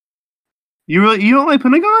 You don't like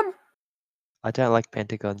Pentagon? I don't like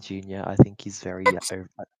Pentagon Jr. I think he's very over.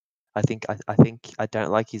 I think I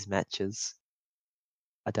don't like his matches.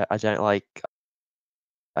 I don't like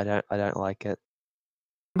it.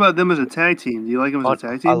 What about them as a tag team? Do you like them as a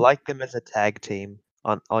tag team? I like them as a tag team.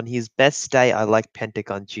 On his best day, I like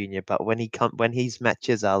Pentagon Jr. But when his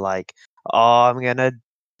matches are like, oh, I'm gonna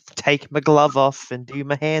take my glove off and do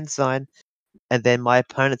my hand sign, and then my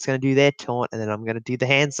opponent's gonna do their taunt, and then I'm gonna do the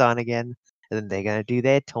hand sign again, and then they're gonna do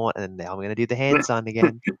their taunt, and then I'm gonna do the hand sign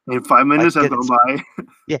again. And 5 minutes have gone by.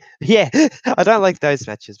 Yeah. I don't like those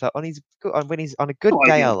matches, but when he's on a good like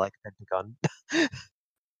day, it. I like Pentagon.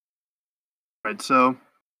 Right, so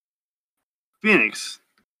Phoenix.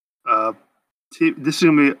 This is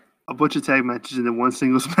gonna be a bunch of tag matches and then one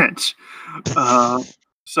singles match.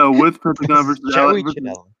 So with Pentagon versus Joey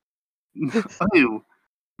Janela.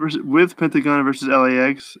 With Pentagon versus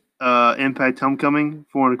LAX, Impact Homecoming,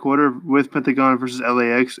 4 1/4. With Pentagon versus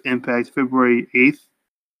LAX, Impact February 8th,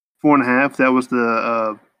 4.5. That was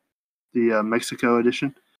the Mexico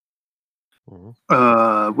edition. Mhm.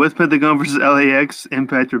 With Pentagon versus LAX,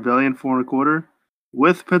 Impact Rebellion, 4 1/4.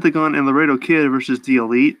 With Pentagon and Laredo Kid versus the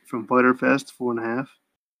Elite from Fighter Fest, 4.5.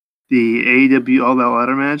 The AEW All Out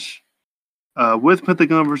Ladder match. With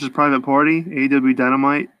Pentagon versus Private Party, AEW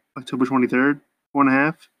Dynamite, October 23rd,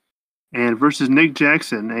 4.5. And versus Nick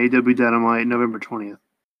Jackson, AEW Dynamite, November 20th,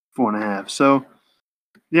 4.5. So,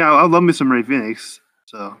 yeah, I love me some Ray Phoenix.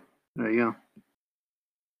 So, there you go.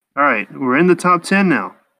 All right, we're in the top 10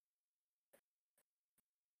 now.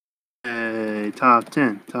 top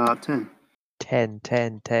 10, top 10. 10,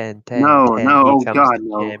 10, 10, 10, No, 10. no, Here oh comes God, the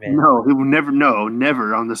no, chairman. no, he will never, no,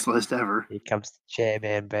 never on this list ever. Here comes the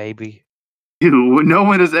chairman, baby. Ew, no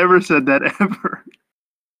one has ever said that ever.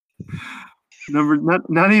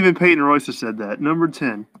 Not even Peyton Royce has said that. Number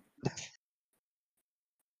 10.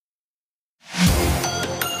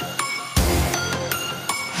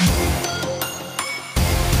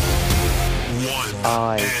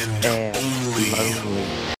 I am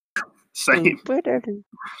lonely. Same.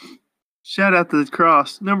 Shout out to the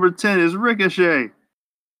Cross. Number 10 is Ricochet.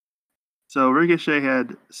 So Ricochet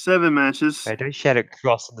had 7 matches, Hey, don't shout at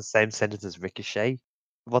Cross in the same sentence as Ricochet.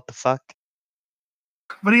 What the fuck?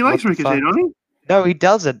 but he likes What the Ricochet, fuck? don't he? No, he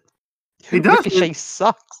doesn't. He does. Ricochet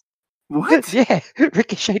sucks. What? Yeah,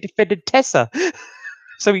 Ricochet defended Tessa.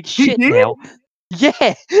 So he's He shit did? now. Yeah.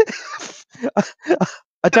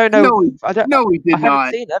 I don't know. No, he, I don't. no, he I did haven't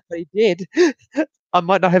not. seen it, but he did. I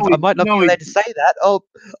might not have. No, I might not no, be he- allowed to say that.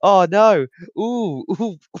 Oh no. Ooh.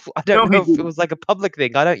 I don't No, he know if it didn't. was like a public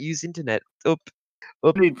thing. I don't use internet. Oop.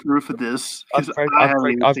 I need proof of this I've because broke. I I've haven't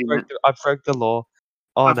broke. even I've seen broke. it. I've broke the law.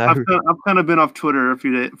 Oh I've, no. I've kind of been off Twitter a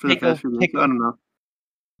few days for the Pickle, past few days. pickle. I don't know.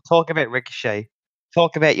 Talk about Ricochet.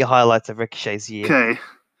 Talk about your highlights of Ricochet's year. Okay,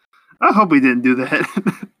 I hope he didn't do that.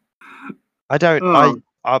 I don't. Oh.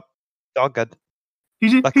 Oh god.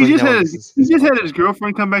 He Luckily, just no one had listens to he this just had podcast. his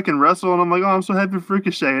girlfriend come back and wrestle, and I'm like, oh, I'm so happy for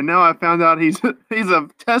Ricochet. And now I found out he's a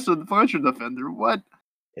Tessa Blanchard defender. What?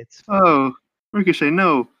 It's funny. Oh, Ricochet,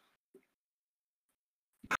 no.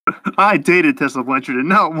 I dated Tessa Blanchard, and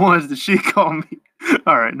not once did she call me.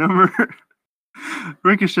 All right, number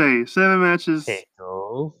Ricochet, 7 matches.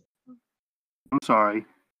 Pickle. I'm sorry,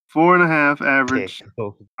 4.5 average.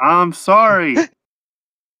 Pickle. I'm sorry.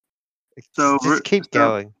 So, Just keep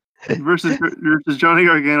going. versus Johnny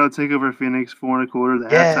Gargano Takeover Phoenix 4.25.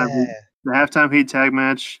 The halftime heat tag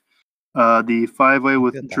match. The 5-way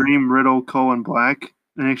with Good Dream, Riddle, Cole, and Black.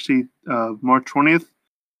 NXT March 20th.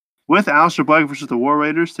 With Aleister Black versus the War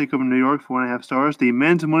Raiders, Takeover New York, 4.5 stars. The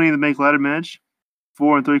men's Money in the Bank ladder match,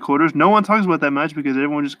 4 3/4. No one talks about that match because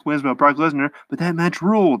everyone just wins about Brock Lesnar, but that match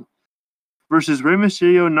ruled. Versus Rey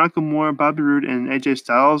Mysterio, Nakamura, Bobby Roode, and AJ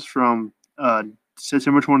Styles from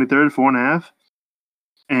September 23rd, 4.5.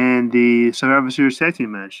 And the Survivor Series tag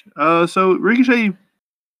team match. So Ricochet's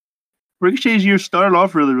year started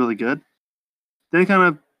off really, really good. Then it kind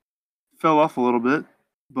of fell off a little bit,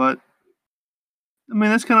 but I mean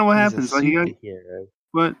that's kind of what happens. He's a Like you got, superhero.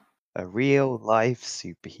 but A real life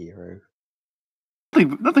superhero.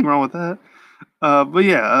 nothing wrong with that. But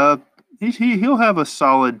yeah, he'll have a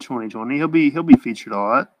solid 2020. He'll be featured a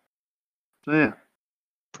lot. So yeah.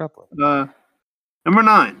 Probably. Number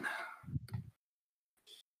 9.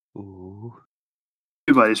 Ooh.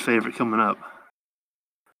 Everybody's favorite coming up.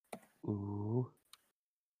 Ooh.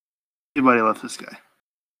 Everybody loves this guy.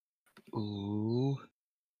 Ooh.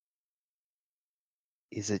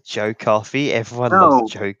 Is it Joe Coffey? Everyone No.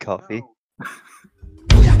 loves Joe Coffey.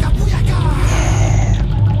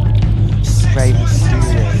 Rey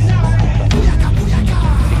Mysterio.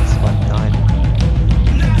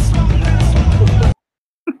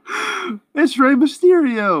 619. It's Rey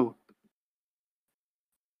Mysterio.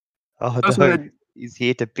 Oh Also no. had- He's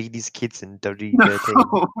here to beat his kids in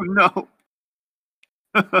W13.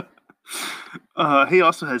 No. He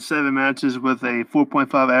also had 7 matches with a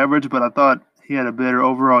 4.5 average, but I thought he had a better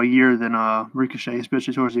overall year than Ricochet,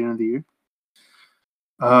 especially towards the end of the year.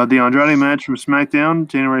 The Andrade match from SmackDown,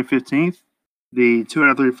 January 15th. The 2 out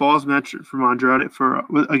of 3 falls match from Andrade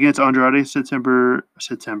against Andrade,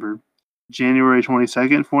 January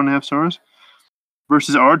 22nd, 4.5 stars.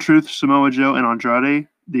 Versus R-Truth, Samoa Joe, and Andrade,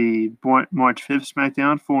 the March 5th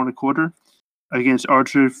SmackDown, 4.25. Against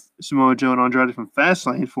R-Truth, Samoa Joe, and Andrade from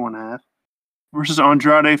Fastlane, 4.5. Versus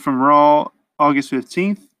Andrade from Raw, August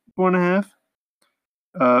 15th, 4.5.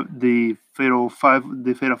 The fatal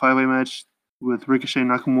 5-way match with Ricochet,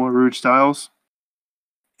 Nakamura, Roode, Styles,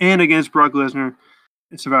 and against Brock Lesnar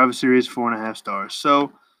in Survivor Series, 4.5 stars.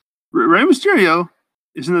 So Rey Mysterio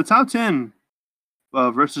is in the top 10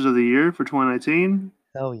 versus of the year for 2019.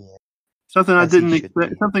 Hell yeah. Something I As he didn't should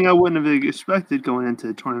expect. be. Something I wouldn't have expected going into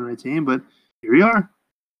 2019, but here we are.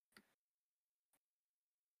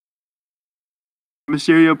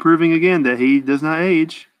 Mysterio proving again that he does not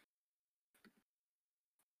age.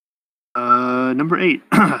 Number 8.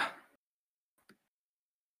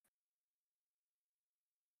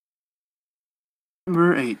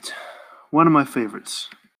 Number 8. One of my favorites.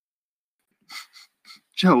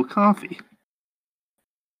 Joe Coffey.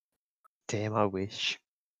 Damn, I wish.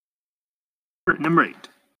 Number 8.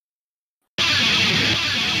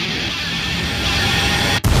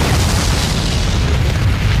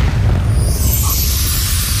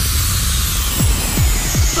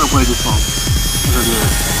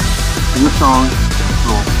 This song,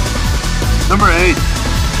 cool. Number 8,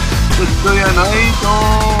 Tetsuya Naito.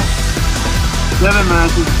 7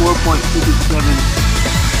 matches, 4.57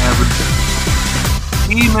 average.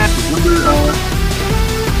 He matches number,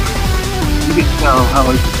 you can tell how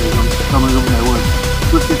I should say I'm coming over that word.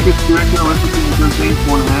 With the 5th director, Olympic in the 13th,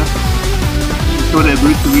 4.5. Dakota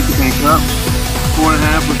Ibushi Rika Bank Cup,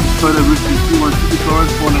 4.5. With Dakota Ibushi T1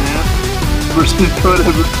 Superstars, 4.5. Versus Dakota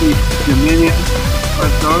Ibushi Dominion,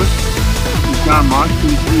 5 stars. John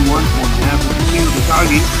Moxley, T1, 4.5. With King of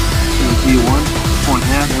Takagi, T1,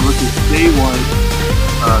 4.5. And versus Jay White,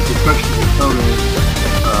 Destruction Dakota,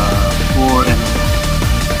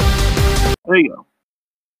 4.5. There you go.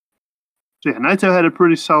 So yeah, Naito had a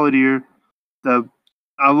pretty solid year. I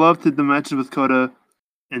loved the matches with Kota,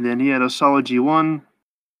 and then he had a solid G1,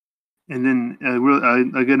 and then a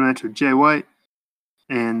good match with Jay White.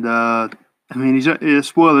 And I mean,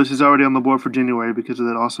 spoilers, he's already on the board for January because of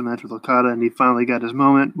that awesome match with Okada, and he finally got his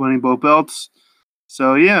moment, winning both belts.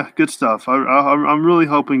 So yeah, good stuff. I'm really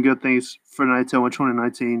hoping good things for Naito in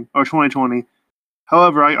 2019 or 2020.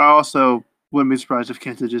 However, I also wouldn't be surprised if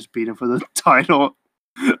Kenta just beat him for the title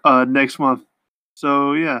next month.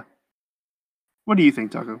 So yeah, what do you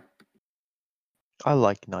think, Taco? I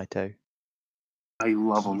like Naito. I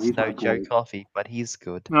love him. He's no Joe Coffey, but he's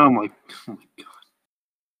good. Oh my god.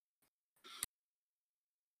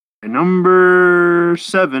 And number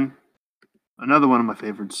 7, another one of my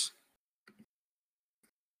favorites.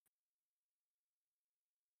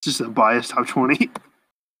 Just a biased top 20.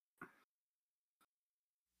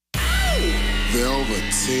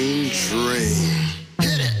 Velveteen Dream.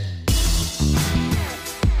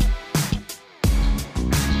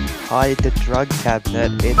 Hide the drug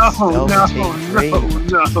cabinet. It's No. Velveteen Dream.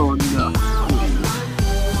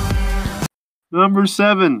 Number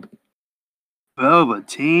 7,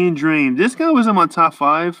 Velveteen Dream. This guy was in my top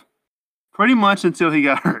 5 pretty much until he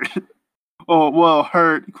got hurt. Oh, well,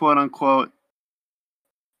 hurt, quote unquote,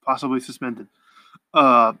 possibly suspended.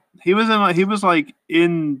 He was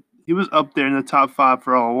up there in the top 5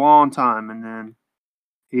 for a long time, and then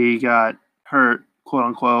he got hurt, quote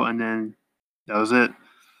unquote, and then that was it.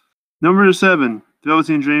 Number 7,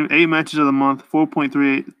 Velveteen Dream, 8 matches of the month,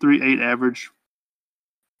 4.38 average.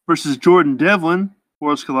 Versus Jordan Devlin,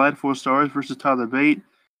 Worlds Collide, 4 stars. Versus Tyler Bate,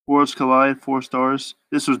 Worlds Collide, 4 stars.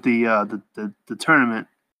 This was the tournament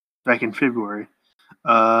back in February.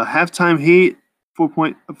 Halftime Heat,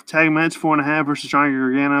 4 tag match, 4.5 versus Johnny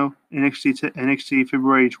Gargano, NXT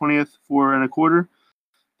February 20th, 4.25.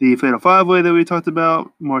 The Fatal 5-Way that we talked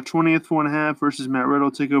about, March 20th, 4.5 versus Matt Riddle,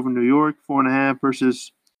 TakeOver New York, 4.5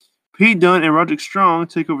 versus Pete Dunne and Roderick Strong,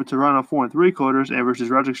 TakeOver Toronto, 4.75, and versus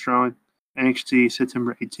Roderick Strong, NXT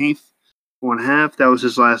September 18th, 4.5. That was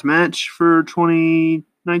his last match for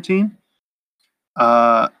 2019.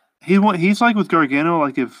 He's like with Gargano,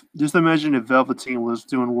 like just imagine if Velveteen was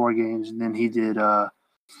doing War Games and then he did. I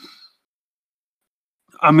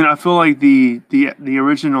feel like the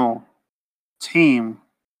original team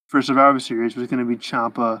for Survivor Series was going to be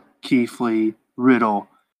Ciampa, Keith Lee, Riddle,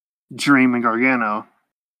 Dream, and Gargano,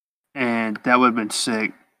 and that would have been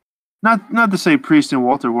sick. Not to say Priest and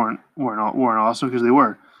Walter weren't awesome, because they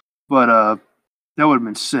were, but that would have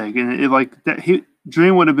been sick. And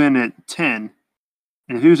Dream would have been at 10,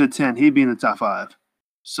 and if he was at 10, he'd be in the top 5.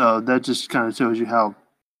 So that just kind of shows you how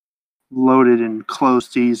loaded and close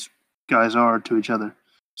these guys are to each other.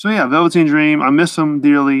 So yeah, Velveteen Dream, I miss him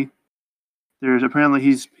dearly. There's apparently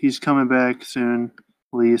he's coming back soon,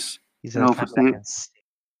 at least. He's gonna come back and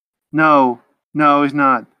No, he's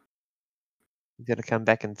not. He's gonna come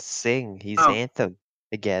back and sing his anthem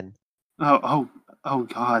again. Oh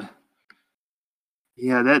God.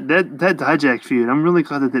 Yeah, that Dijak feud. I'm really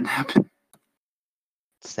glad that didn't happen.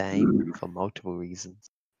 Same, for multiple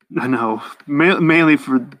reasons. I know, mainly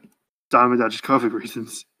for Diamond Dijakovic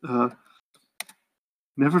reasons.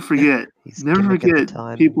 Never forget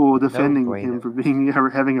people defending him for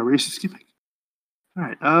having a racist gimmick. All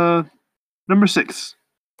right, number 6.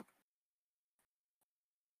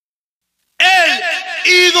 El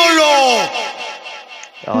ídolo.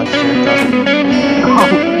 Oh, sure doesn't.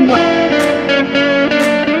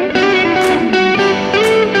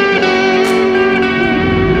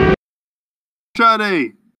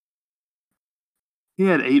 Andrade. He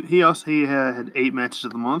had 8. He had 8 matches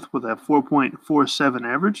of the month with a 4.47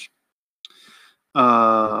 average.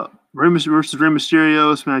 Rey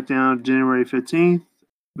Mysterio, SmackDown, January 15th.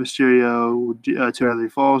 Mysterio, 2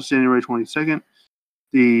 Falls, January 22nd.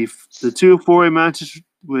 The 2 4-way matches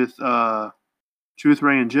with Truth,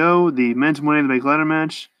 Ray, and Joe. The men's Money in the Bank ladder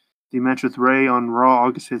match. The match with Ray on Raw,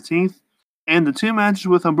 August 15th. And the 2 matches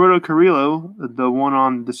with Humberto Carrillo, the one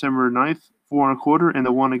on December 9th, 4 1/4, and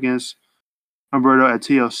the one against Humberto at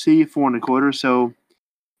TLC, 4 1/4. So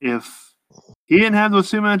if he didn't have those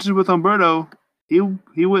 2 matches with Humberto,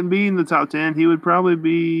 he wouldn't be in the top 10. He would probably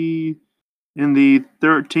be in the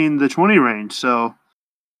 13 to 20 range. So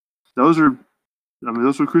those were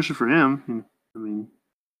crucial for him. I mean,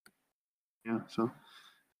 yeah. So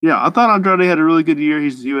yeah, I thought Andrade had a really good year.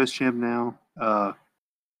 He's the U.S. champ now.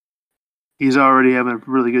 He's already having a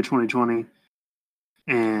really good 2020,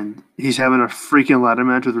 and he's having a freaking ladder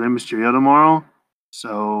match with Rey Mysterio tomorrow.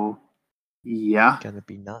 So yeah, Gonna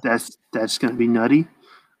be nuts. that's gonna be nutty.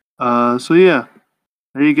 So yeah,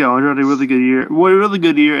 there you go. Andrade, really good year. Well, really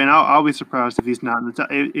good year, and I'll be surprised if he's not in the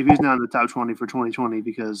top, if he's not in the top 20 for 2020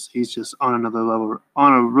 because he's just on another level,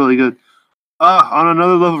 on a really good, on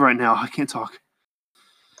another level right now. I can't talk.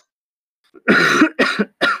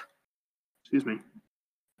 Excuse me.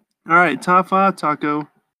 All right, top 5, Taco.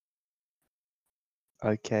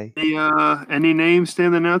 Okay. Any names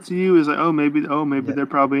standing out to you? Is like, maybe Yeah. they're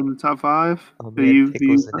probably in the top 5. Oh man,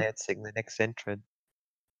 Pickles announcing the next entrant.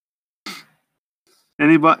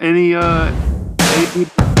 Anybody? Any? No.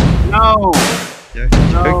 No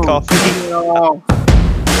No. coffee. No.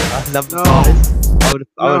 Number No. 5. I would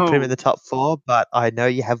put him No. in the top 4, but I know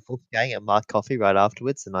you have Wolfgang and Mark Coffee right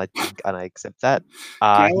afterwards, and I accept that.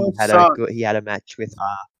 Gallows sucks. He had a match with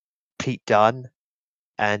Pete Dunne,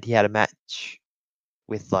 and he had a match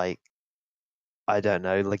with I don't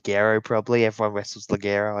know, Ligero probably. Everyone wrestles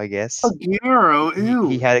Ligero, I guess. Ligero, ew.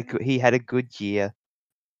 He had a good year.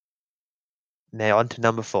 Now on to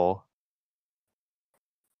number 4.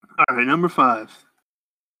 All right, number 5.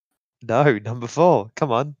 No, number 4.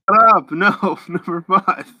 Come on. Shut up. No, number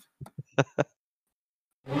 5.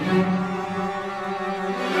 A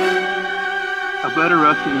better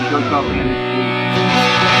wrestler than Joe Coffey.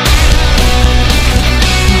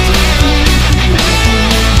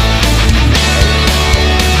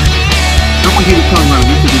 Don't want you to come around.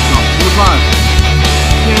 This is a good song. Number 5.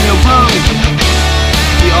 Daniel Bryan.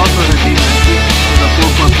 He also had 8 matches with a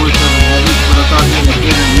 4.47 average, but I thought he had a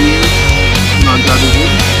better year than Andrade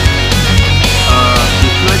did. The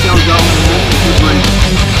SmackDown was out with the match with Bray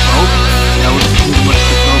Wyatt. That was pretty much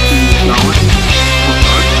the Kofi going.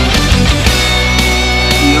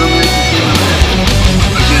 The other match is in the match.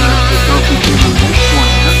 Again, the Kofi came in the next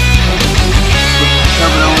 1.5. With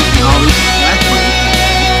Kevin Owens and all these match winners.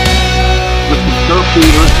 With the Kofi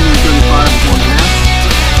versus 35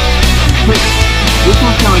 1.5. This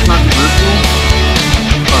one's kind of controversial.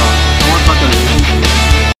 I want to talk about it.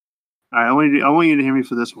 Alright, I want you to hear me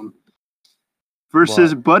for this one.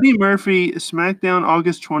 Versus Buddy Murphy, SmackDown,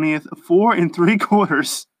 August 20th, 4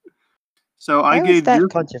 3/4. So I gave that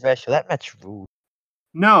controversial. That match ruled.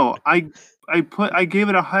 No, I gave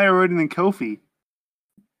it a higher rating than Kofi.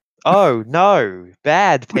 Oh no,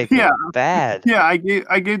 bad Pickle. Yeah. Bad. Yeah, I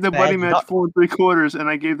gave the Buddy match 4 3/4, and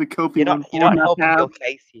I gave the Kofi one 4 You're not helping 1/2. your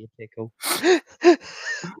case here, Pickle.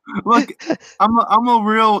 Look, I'm a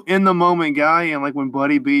real in the moment guy, and like when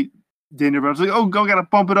Buddy beat Daniel Bryan, I was like, oh, gotta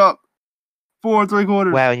bump it up. 4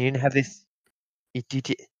 3/4. Wow, and you didn't have this. You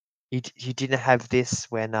didn't have this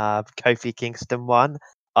when Kofi Kingston won.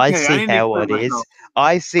 I Okay, I see need to how explain it is. myself.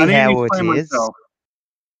 I see I need to how it explain is. myself.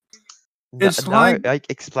 No, It's like-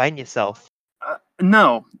 explain yourself.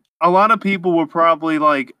 No, a lot of people were probably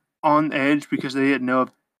like on edge because they didn't know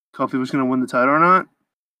if Kofi was going to win the title or not,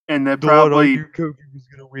 and they probably Kofi was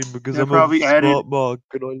gonna win because I'm a smart mark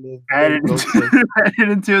and I love added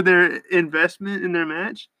into their investment in their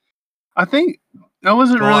match. I think I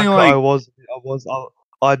wasn't really like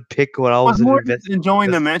I'd pick when I I was was more invested.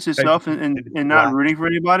 enjoying the match itself and not rooting for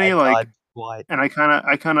anybody. Like, and I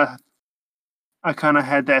kind of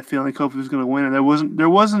had that feeling Kofi was going to win, and there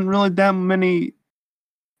wasn't really that many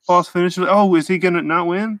false finishes. Oh, is he going to not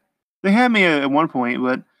win? They had me at one point,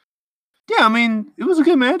 but yeah, I mean, it was a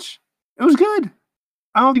good match. It was good.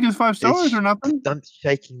 I don't think it's 5 stars or nothing. I'm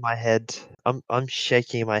shaking my head. I'm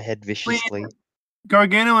shaking my head viciously.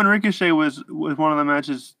 Gargano and Ricochet was one of the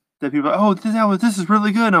matches that people are like, oh, this is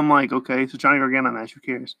really good. I'm like, okay, so Johnny Gargano match, who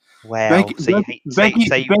cares? Wow. Becky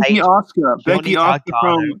Asuka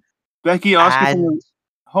from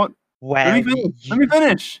wow. Let me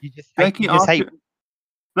finish. Becky Asuka.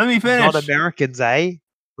 Let me finish. Non-Americans, eh?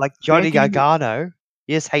 Like Johnny Gargano.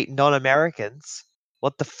 You just hate non-Americans.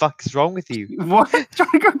 What the fuck is wrong with you? What?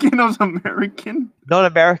 Johnny Gargano's American?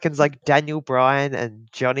 Non-Americans like Daniel Bryan and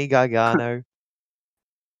Johnny Gargano.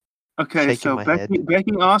 Okay, so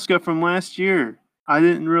Becky Asuka from last year.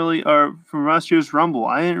 Or from last year's Rumble.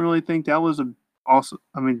 I didn't really think that was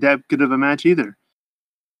that good of a match either.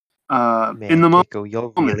 Man, in the moment. Tickle,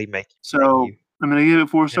 you're really making So you. I'm gonna give it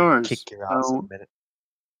 4 I'm gonna stars. kick your ass in a So, minute.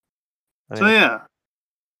 so yeah.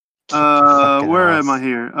 Kick your fucking Where ass. am I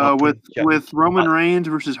here? I'll With put Joe- Roman Reigns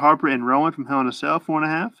versus Harper and Rowan from Hell in a Cell,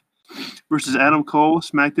 4.5. Versus Mhm. Adam Cole,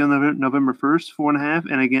 SmackDown November 1st, 4.5,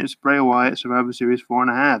 and against Bray Wyatt, Survivor Series,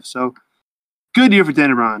 4.5. So good year for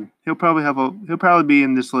Daniel Bryan. He'll probably be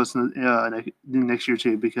in this list next year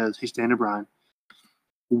too because he's Daniel Bryan.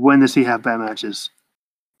 When does he have bad matches?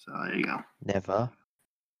 So there you go. Never.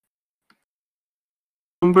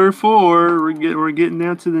 Number 4, we're getting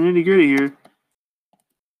down to the nitty gritty here.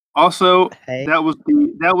 Also, Hey. that was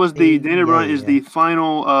the Daniel Bryan is yeah. the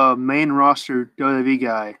final main roster WWE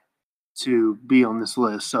guy to be on this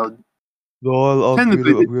list. So No, I'm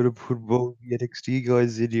Technically, gonna put both the NXT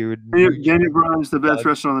guys in here. And Daniel Bryan is the best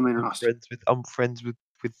wrestler on the main roster. I'm friends with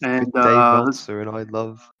And Dave Meltzer, and I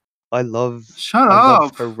love shut I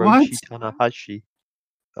love up! Hiroshi What? Tanahashi.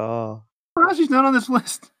 Oh, Tanahashi's not on this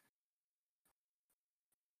list.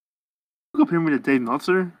 You compare me to Dave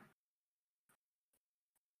Meltzer?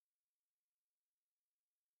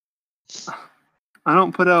 I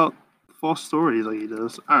don't put out false stories like he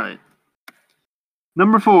does. All right.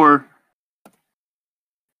 Number 4.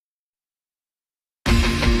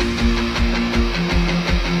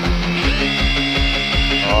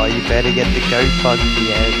 oh, you better get the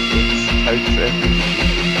GoFundMe out. It's Kota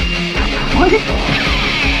Ibushi. What?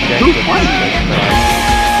 Jack Who with won?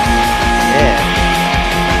 Yeah,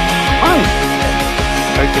 Why?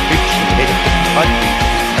 Kota Ibushi made it for Kota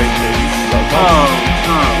Ibushi.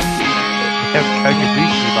 Kota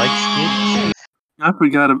Ibushi likes kids. I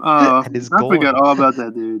forgot him. And is I forgot gone. all about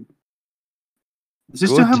that dude. Does he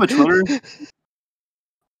still have a Twitter?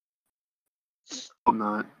 Hope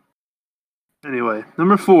not. Anyway,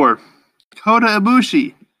 number 4, Kota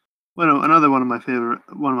Ibushi. Another one of my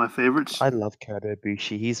favorites. I love Kota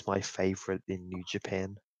Ibushi. He's my favorite in New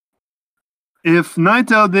Japan. If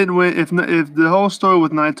Naito didn't win, if the whole story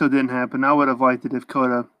with Naito didn't happen, I would have liked it if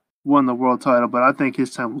Kota won the world title. But I think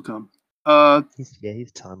his time will come.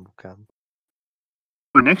 His time will come.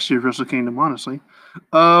 For next year's Wrestle Kingdom, honestly.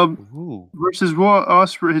 Ooh. Versus Raw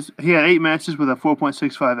Ospreay, he had 8 matches with a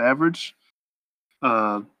 4.65 average.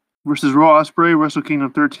 Versus Raw Ospreay, Wrestle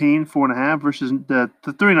Kingdom 13, 4.5. Versus the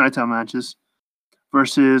 3 nighttime matches.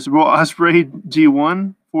 Versus Raw Ospreay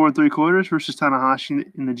G1, 4 3/4. Versus Tanahashi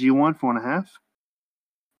in the G1, 4.5.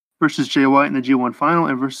 Versus Jay White in the G1 final,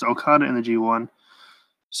 and versus Okada in the G1.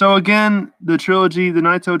 So again, the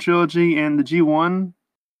Naito trilogy and the G1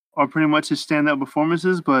 are pretty much his standout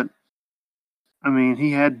performances, but I mean,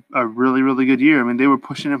 he had a really, really good year. I mean, they were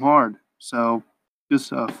pushing him hard. So good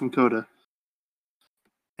stuff from Kota.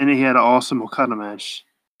 And he had an awesome Okada match.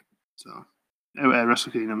 So at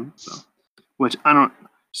Wrestle Kingdom. So which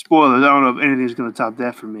spoilers, I don't know if anything's gonna top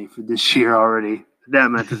that for me for this year already.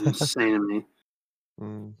 That match is insane to me.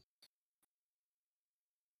 Mm.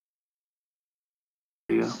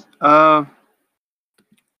 There you go.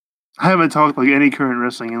 I haven't talked like any current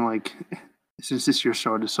wrestling in like since this year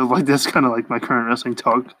started. So like that's kind of like my current wrestling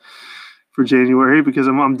talk for January because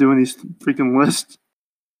I'm doing these freaking lists.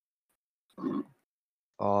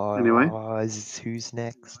 Anyway, Who's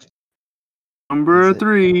next? number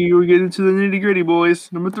 3, we're getting to the nitty gritty,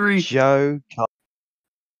 boys. Number 3, Joe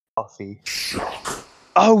Coffey.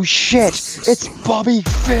 Oh shit! It's Bobby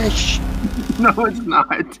Fish. No, it's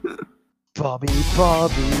not. Bobby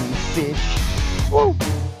Fish. Woo!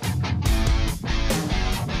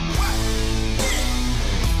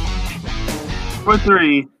 Number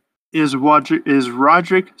 3 is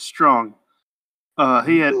Roderick Strong.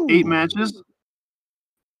 He had 8 matches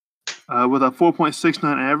with a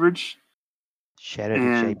 4.69 average. Shout out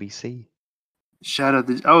to JBC. Shout out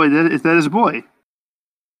to is that his boy?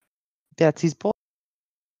 That's his boy.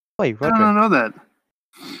 Roderick. I don't know that.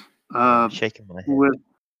 I'm shaking my head. With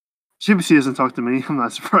JBC doesn't talk to me. I'm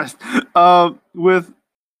not surprised. With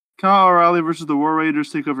Kyle O'Reilly versus the War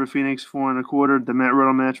Raiders, Takeover Phoenix 4 1/4. The Matt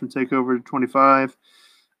Riddle match from Takeover 25.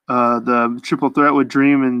 The triple threat with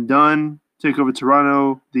Dream and Dunn, Takeover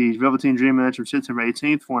Toronto. The Velveteen Dream match from September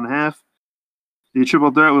 18th, 4.5. The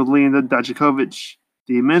triple threat with Lee and Dijakovic.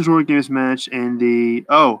 The men's War Games match and the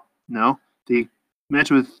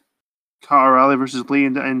match with Kyle O'Reilly versus Lee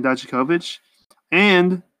and Dijakovic,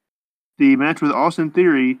 and the match with Austin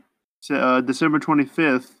Theory, December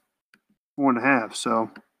 25th, 4.5.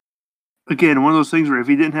 So, again, one of those things where if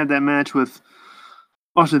he didn't have that match with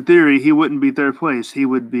Austin Theory, he wouldn't be 3rd place. He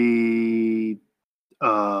would be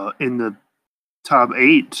in the top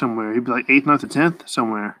 8 somewhere. He'd be like 8th, 9th, or 10th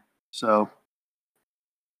somewhere. So,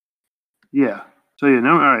 yeah. So, yeah,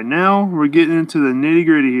 all right, now we're getting into the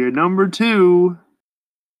nitty-gritty here. Number 2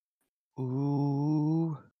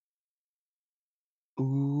 Ooh.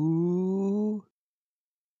 Ooh.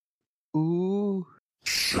 Ooh.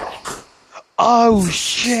 Oh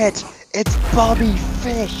shit! It's Bobby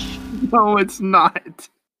Fish! No, it's not.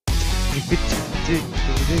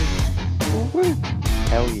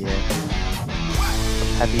 Hell yeah.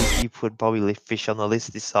 I'm happy you put Bobby Fish on the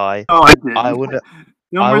list this high. Oh, I did. I wouldn't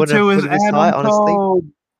Number wouldn't 2 have is put it this high, Adam honestly. Cole.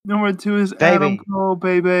 Number 2 is Adam Baby. Cole,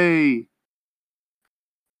 baby.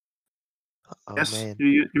 Oh Yes, man.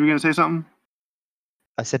 you were gonna say something?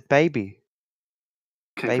 I said baby.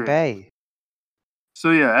 Okay, great. Baby.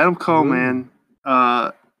 So yeah, Adam Cole, Ooh. man,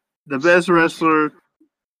 the best wrestler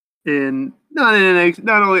in not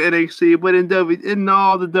only NXT, but in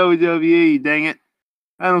all the WWE. Dang it,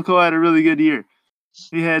 Adam Cole had a really good year.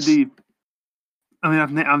 He had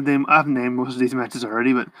I've named most of these matches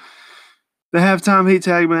already, but the halftime heat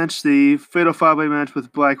tag match, the fatal 5-way match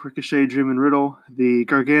with Black, Ricochet, Dream, and Riddle, the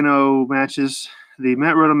Gargano matches, the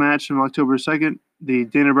Matt Riddle match from October 2nd, the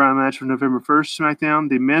Dana Bryan match from November 1st, SmackDown,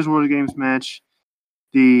 the Men's World Games match,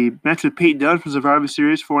 the match with Pete Dunne from Survivor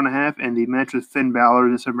Series, 4.5, and the match with Finn Balor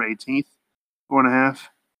December 18th, 4.5.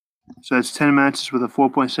 So that's 10 matches with a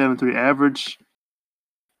 4.73 average.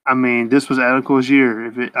 I mean, this was Adam Cole's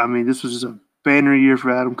year. This was just a banner year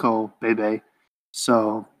for Adam Cole, baby.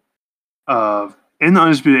 So, in the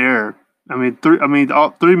Undisputed Era, all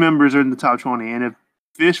 3 members are in the top 20, and if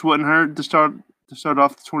Fish wasn't hurt to start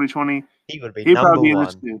off the 2020, He would be he'd number probably be in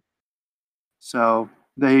this one. too. So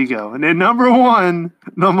there you go. And then number 1,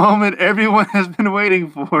 the moment everyone has been waiting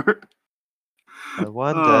for. I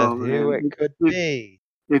wonder who man. it could be.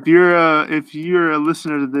 If you're a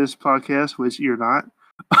listener to this podcast, which you're not,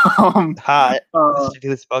 Hi, uh, listen to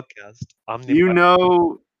this podcast. I'm the you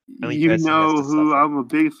know only person who has to who suffer. I'm a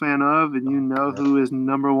big fan of, and you know God. who is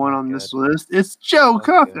number 1 Oh, on this God. list. It's Joe Oh,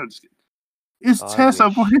 Coffey. God. I'm just kidding. It's I Tessa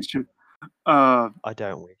wish. Blanchard. I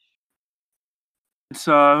don't wish. It's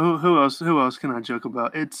who else? Who else can I joke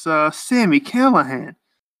about? It's Sammy Callahan.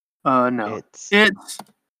 No,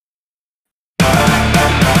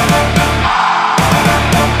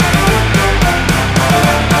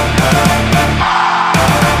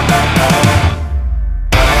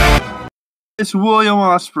 it's William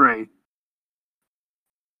Ospreay.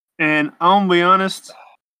 And I'm gonna be honest,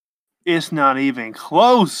 it's not even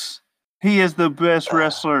close. He is the best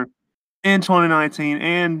wrestler in 2019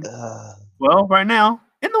 and well, right now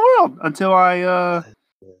in the world until I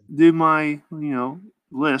do my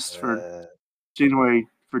list for January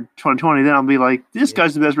for 2020. Then I'll be like, this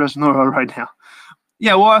guy's the best wrestler in the world right now.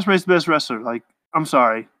 Yeah, Will Ospreay's the best wrestler. Like, I'm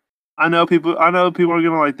sorry. I know people are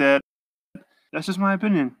gonna like that. That's just my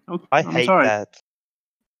opinion. Okay, I I'm hate sorry. that.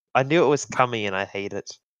 I knew it was coming and I hate it.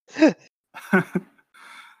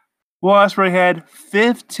 Will Ospreay had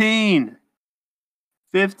 15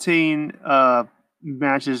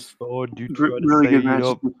 matches. Oh, do Really good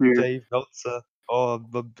matches this year. Dave Meltzer. Oh,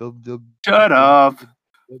 Shut up.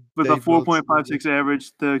 With a Dave Meltzer. 4.56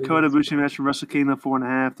 average, the Kota Ibushi match from Wrestle Kingdom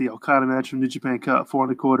 4.5, the Okada match from New Japan Cup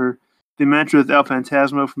 4.25, the match with El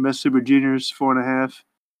Phantasmo from Best Super Juniors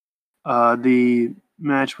 4.5, the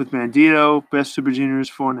match with Bandito Best Super Juniors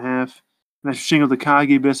 4.5, match with Shingo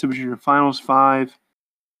Takagi Best Super Junior Finals 5,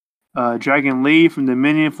 Dragon Lee from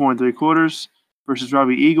Dominion 4.75 versus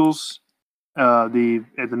Robbie Eagles at the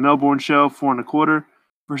Melbourne show 4.25.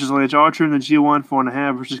 Versus Lance Archer in the G1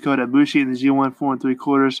 4.5 versus Kota Ibushi in the G1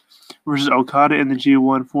 4.75 versus Okada in the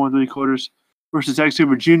G1 4.75 versus X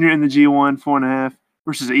Super Junior in the G1 4.5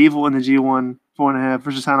 versus Evil in the G1 4.5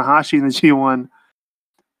 versus Tanahashi in the G1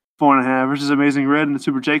 4.5 versus Amazing Red in the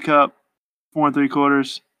Super J Cup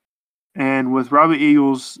 4.75 and with Robbie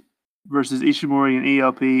Eagles versus Ishimori and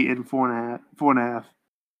ELP in 4.5.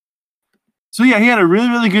 So yeah, he had a really,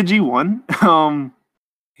 really good G1.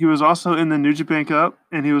 He was also in the New Japan Cup,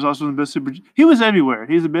 and he was also in the Best Super. He was everywhere.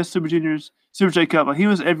 He's the Best Super Juniors, Super J Cup. Like, he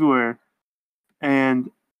was everywhere, and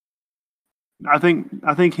I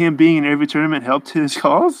think him being in every tournament helped his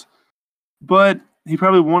cause. But he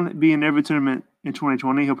probably won't be in every tournament in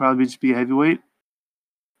 2020. He'll probably just be a heavyweight.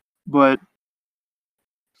 But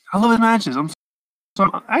I love his matches. I'm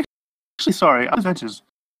actually sorry. I love his matches.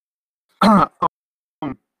 I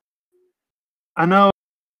know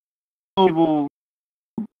people.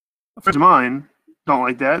 Friends of mine don't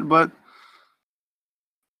like that, but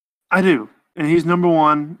I do, and he's number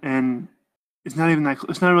 1, and it's not even that.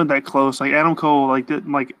 It's not even that close. Like Adam Cole,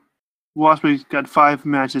 Ospreay's got 5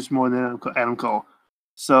 matches more than Adam Cole.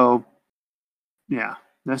 So, yeah,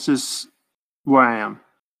 that's just where I am.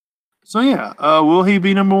 So yeah, will he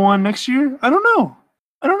be number 1 next year? I don't know.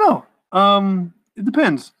 It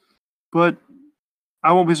depends, but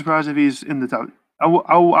I won't be surprised if he's in the top.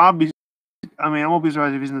 I'll be I mean, I won't be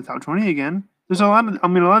surprised if he's in the top 20 again. There's a lot of, I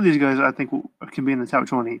mean, a lot of these guys I think can be in the top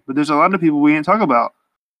 20, but there's a lot of people we didn't talk about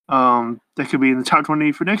that could be in the top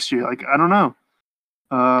 20 for next year. Like, I don't know.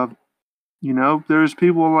 You know, there's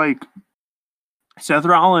people like Seth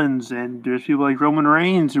Rollins, and there's people like Roman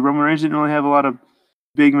Reigns. Roman Reigns didn't really have a lot of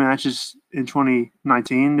big matches in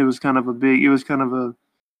 2019. It was kind of a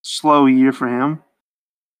slow year for him.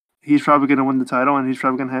 He's probably going to win the title, and he's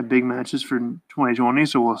probably going to have big matches for 2020.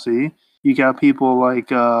 So we'll see. You got people like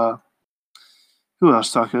who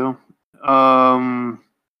else, Taco?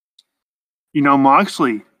 You know,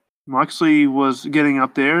 Moxley. Moxley was getting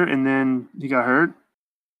up there, and then he got hurt.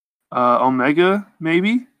 Omega,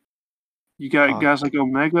 maybe. You got guys like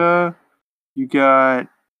Omega. You got.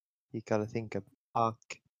 You got to think of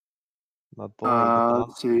Punk, my boy. The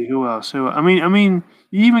Let's see who else. I mean,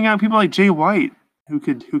 you even got people like Jay White who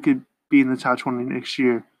could be in the top 20 next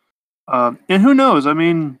year. And who knows? I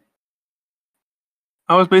mean,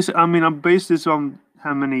 I based this on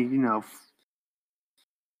how many, you know,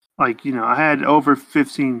 like, you know, I had over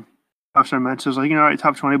 15 5-star matches, like, you know, right,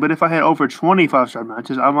 top 20. But if I had over 20 5-star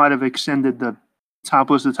matches, I might have extended the top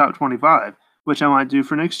list to top 25, which I might do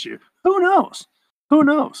for next year. Who knows? Who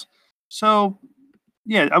knows? So,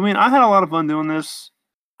 yeah, I mean, I had a lot of fun doing this.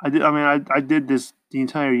 I did this the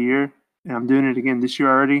entire year, and I'm doing it again this year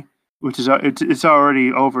already, which is it's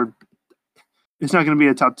already over. It's not going to be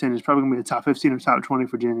a top 10. It's probably going to be a top 15 or top 20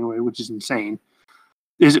 for January, which is insane.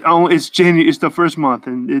 It's January. It's the first month,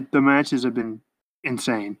 and the matches have been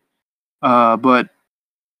insane. But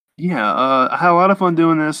yeah, I had a lot of fun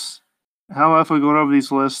doing this. I had a lot of fun going over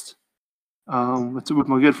these lists with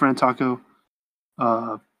my good friend Taco.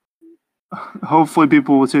 Hopefully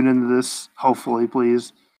people will tune into this. Hopefully,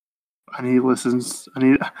 please. I need listens.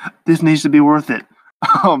 This needs to be worth it.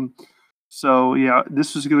 So yeah,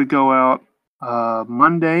 this is gonna go out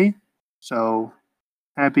Monday. So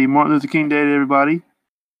happy Martin Luther King Day to everybody.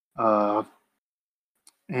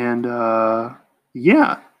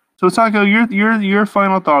 Yeah. So Taco, your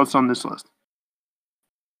final thoughts on this list?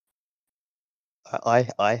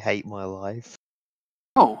 I hate my life.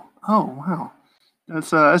 Oh wow.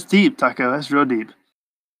 That's deep, Taco. That's real deep.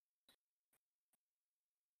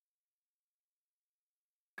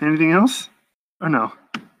 Anything else? Or no?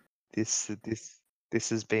 This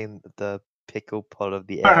has been the pickle pot of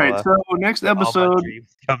the All hour. right. So next All my episode,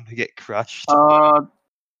 dreams come to get crushed. I'm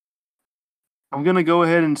gonna go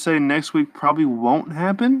ahead and say next week probably won't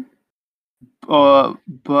happen. But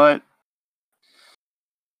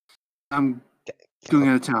I'm going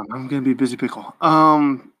out of town. I'm gonna be a busy pickle.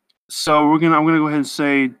 So I'm gonna go ahead and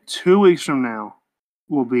say 2 weeks from now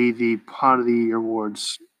will be the Pot of the Year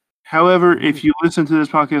awards. However, if you listen to this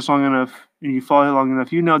podcast long enough and you follow it long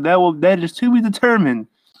enough, you know that is to be determined.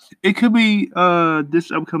 It could be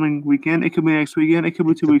this upcoming weekend. It could be next weekend. It could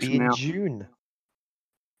be 2 weeks from now. June.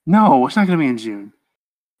 No, it's not gonna be in June.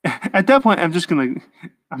 At that point, I'm just gonna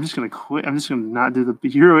quit. I'm just gonna not do the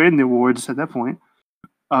Euro and the awards at that point.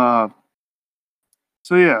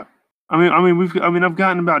 So yeah, I've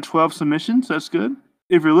gotten about 12 submissions. That's good.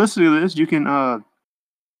 If you're listening to this, you can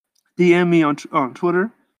DM me on Twitter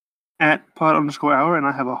at pod_hour, and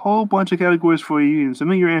I have a whole bunch of categories for you. You can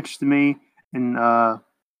submit your answers to me, and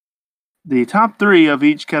the top 3 of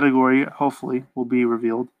each category hopefully will be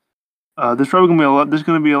revealed. There's probably gonna be a lot. There's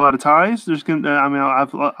gonna be a lot of ties.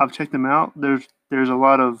 I've checked them out. There's a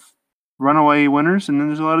lot of runaway winners, and then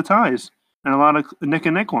there's a lot of ties and a lot of neck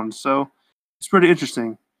and neck ones. So it's pretty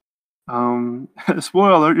interesting.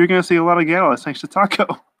 Spoiler alert: you're gonna see a lot of galas thanks to Taco.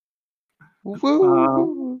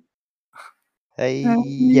 Woo! Hey,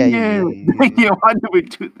 yeah. Why did we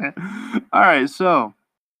do that? All right, so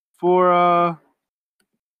for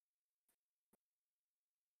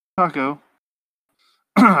Taco.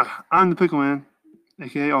 I'm the Pickle Man,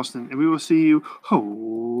 aka Austin, and we will see you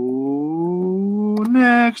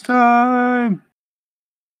next time.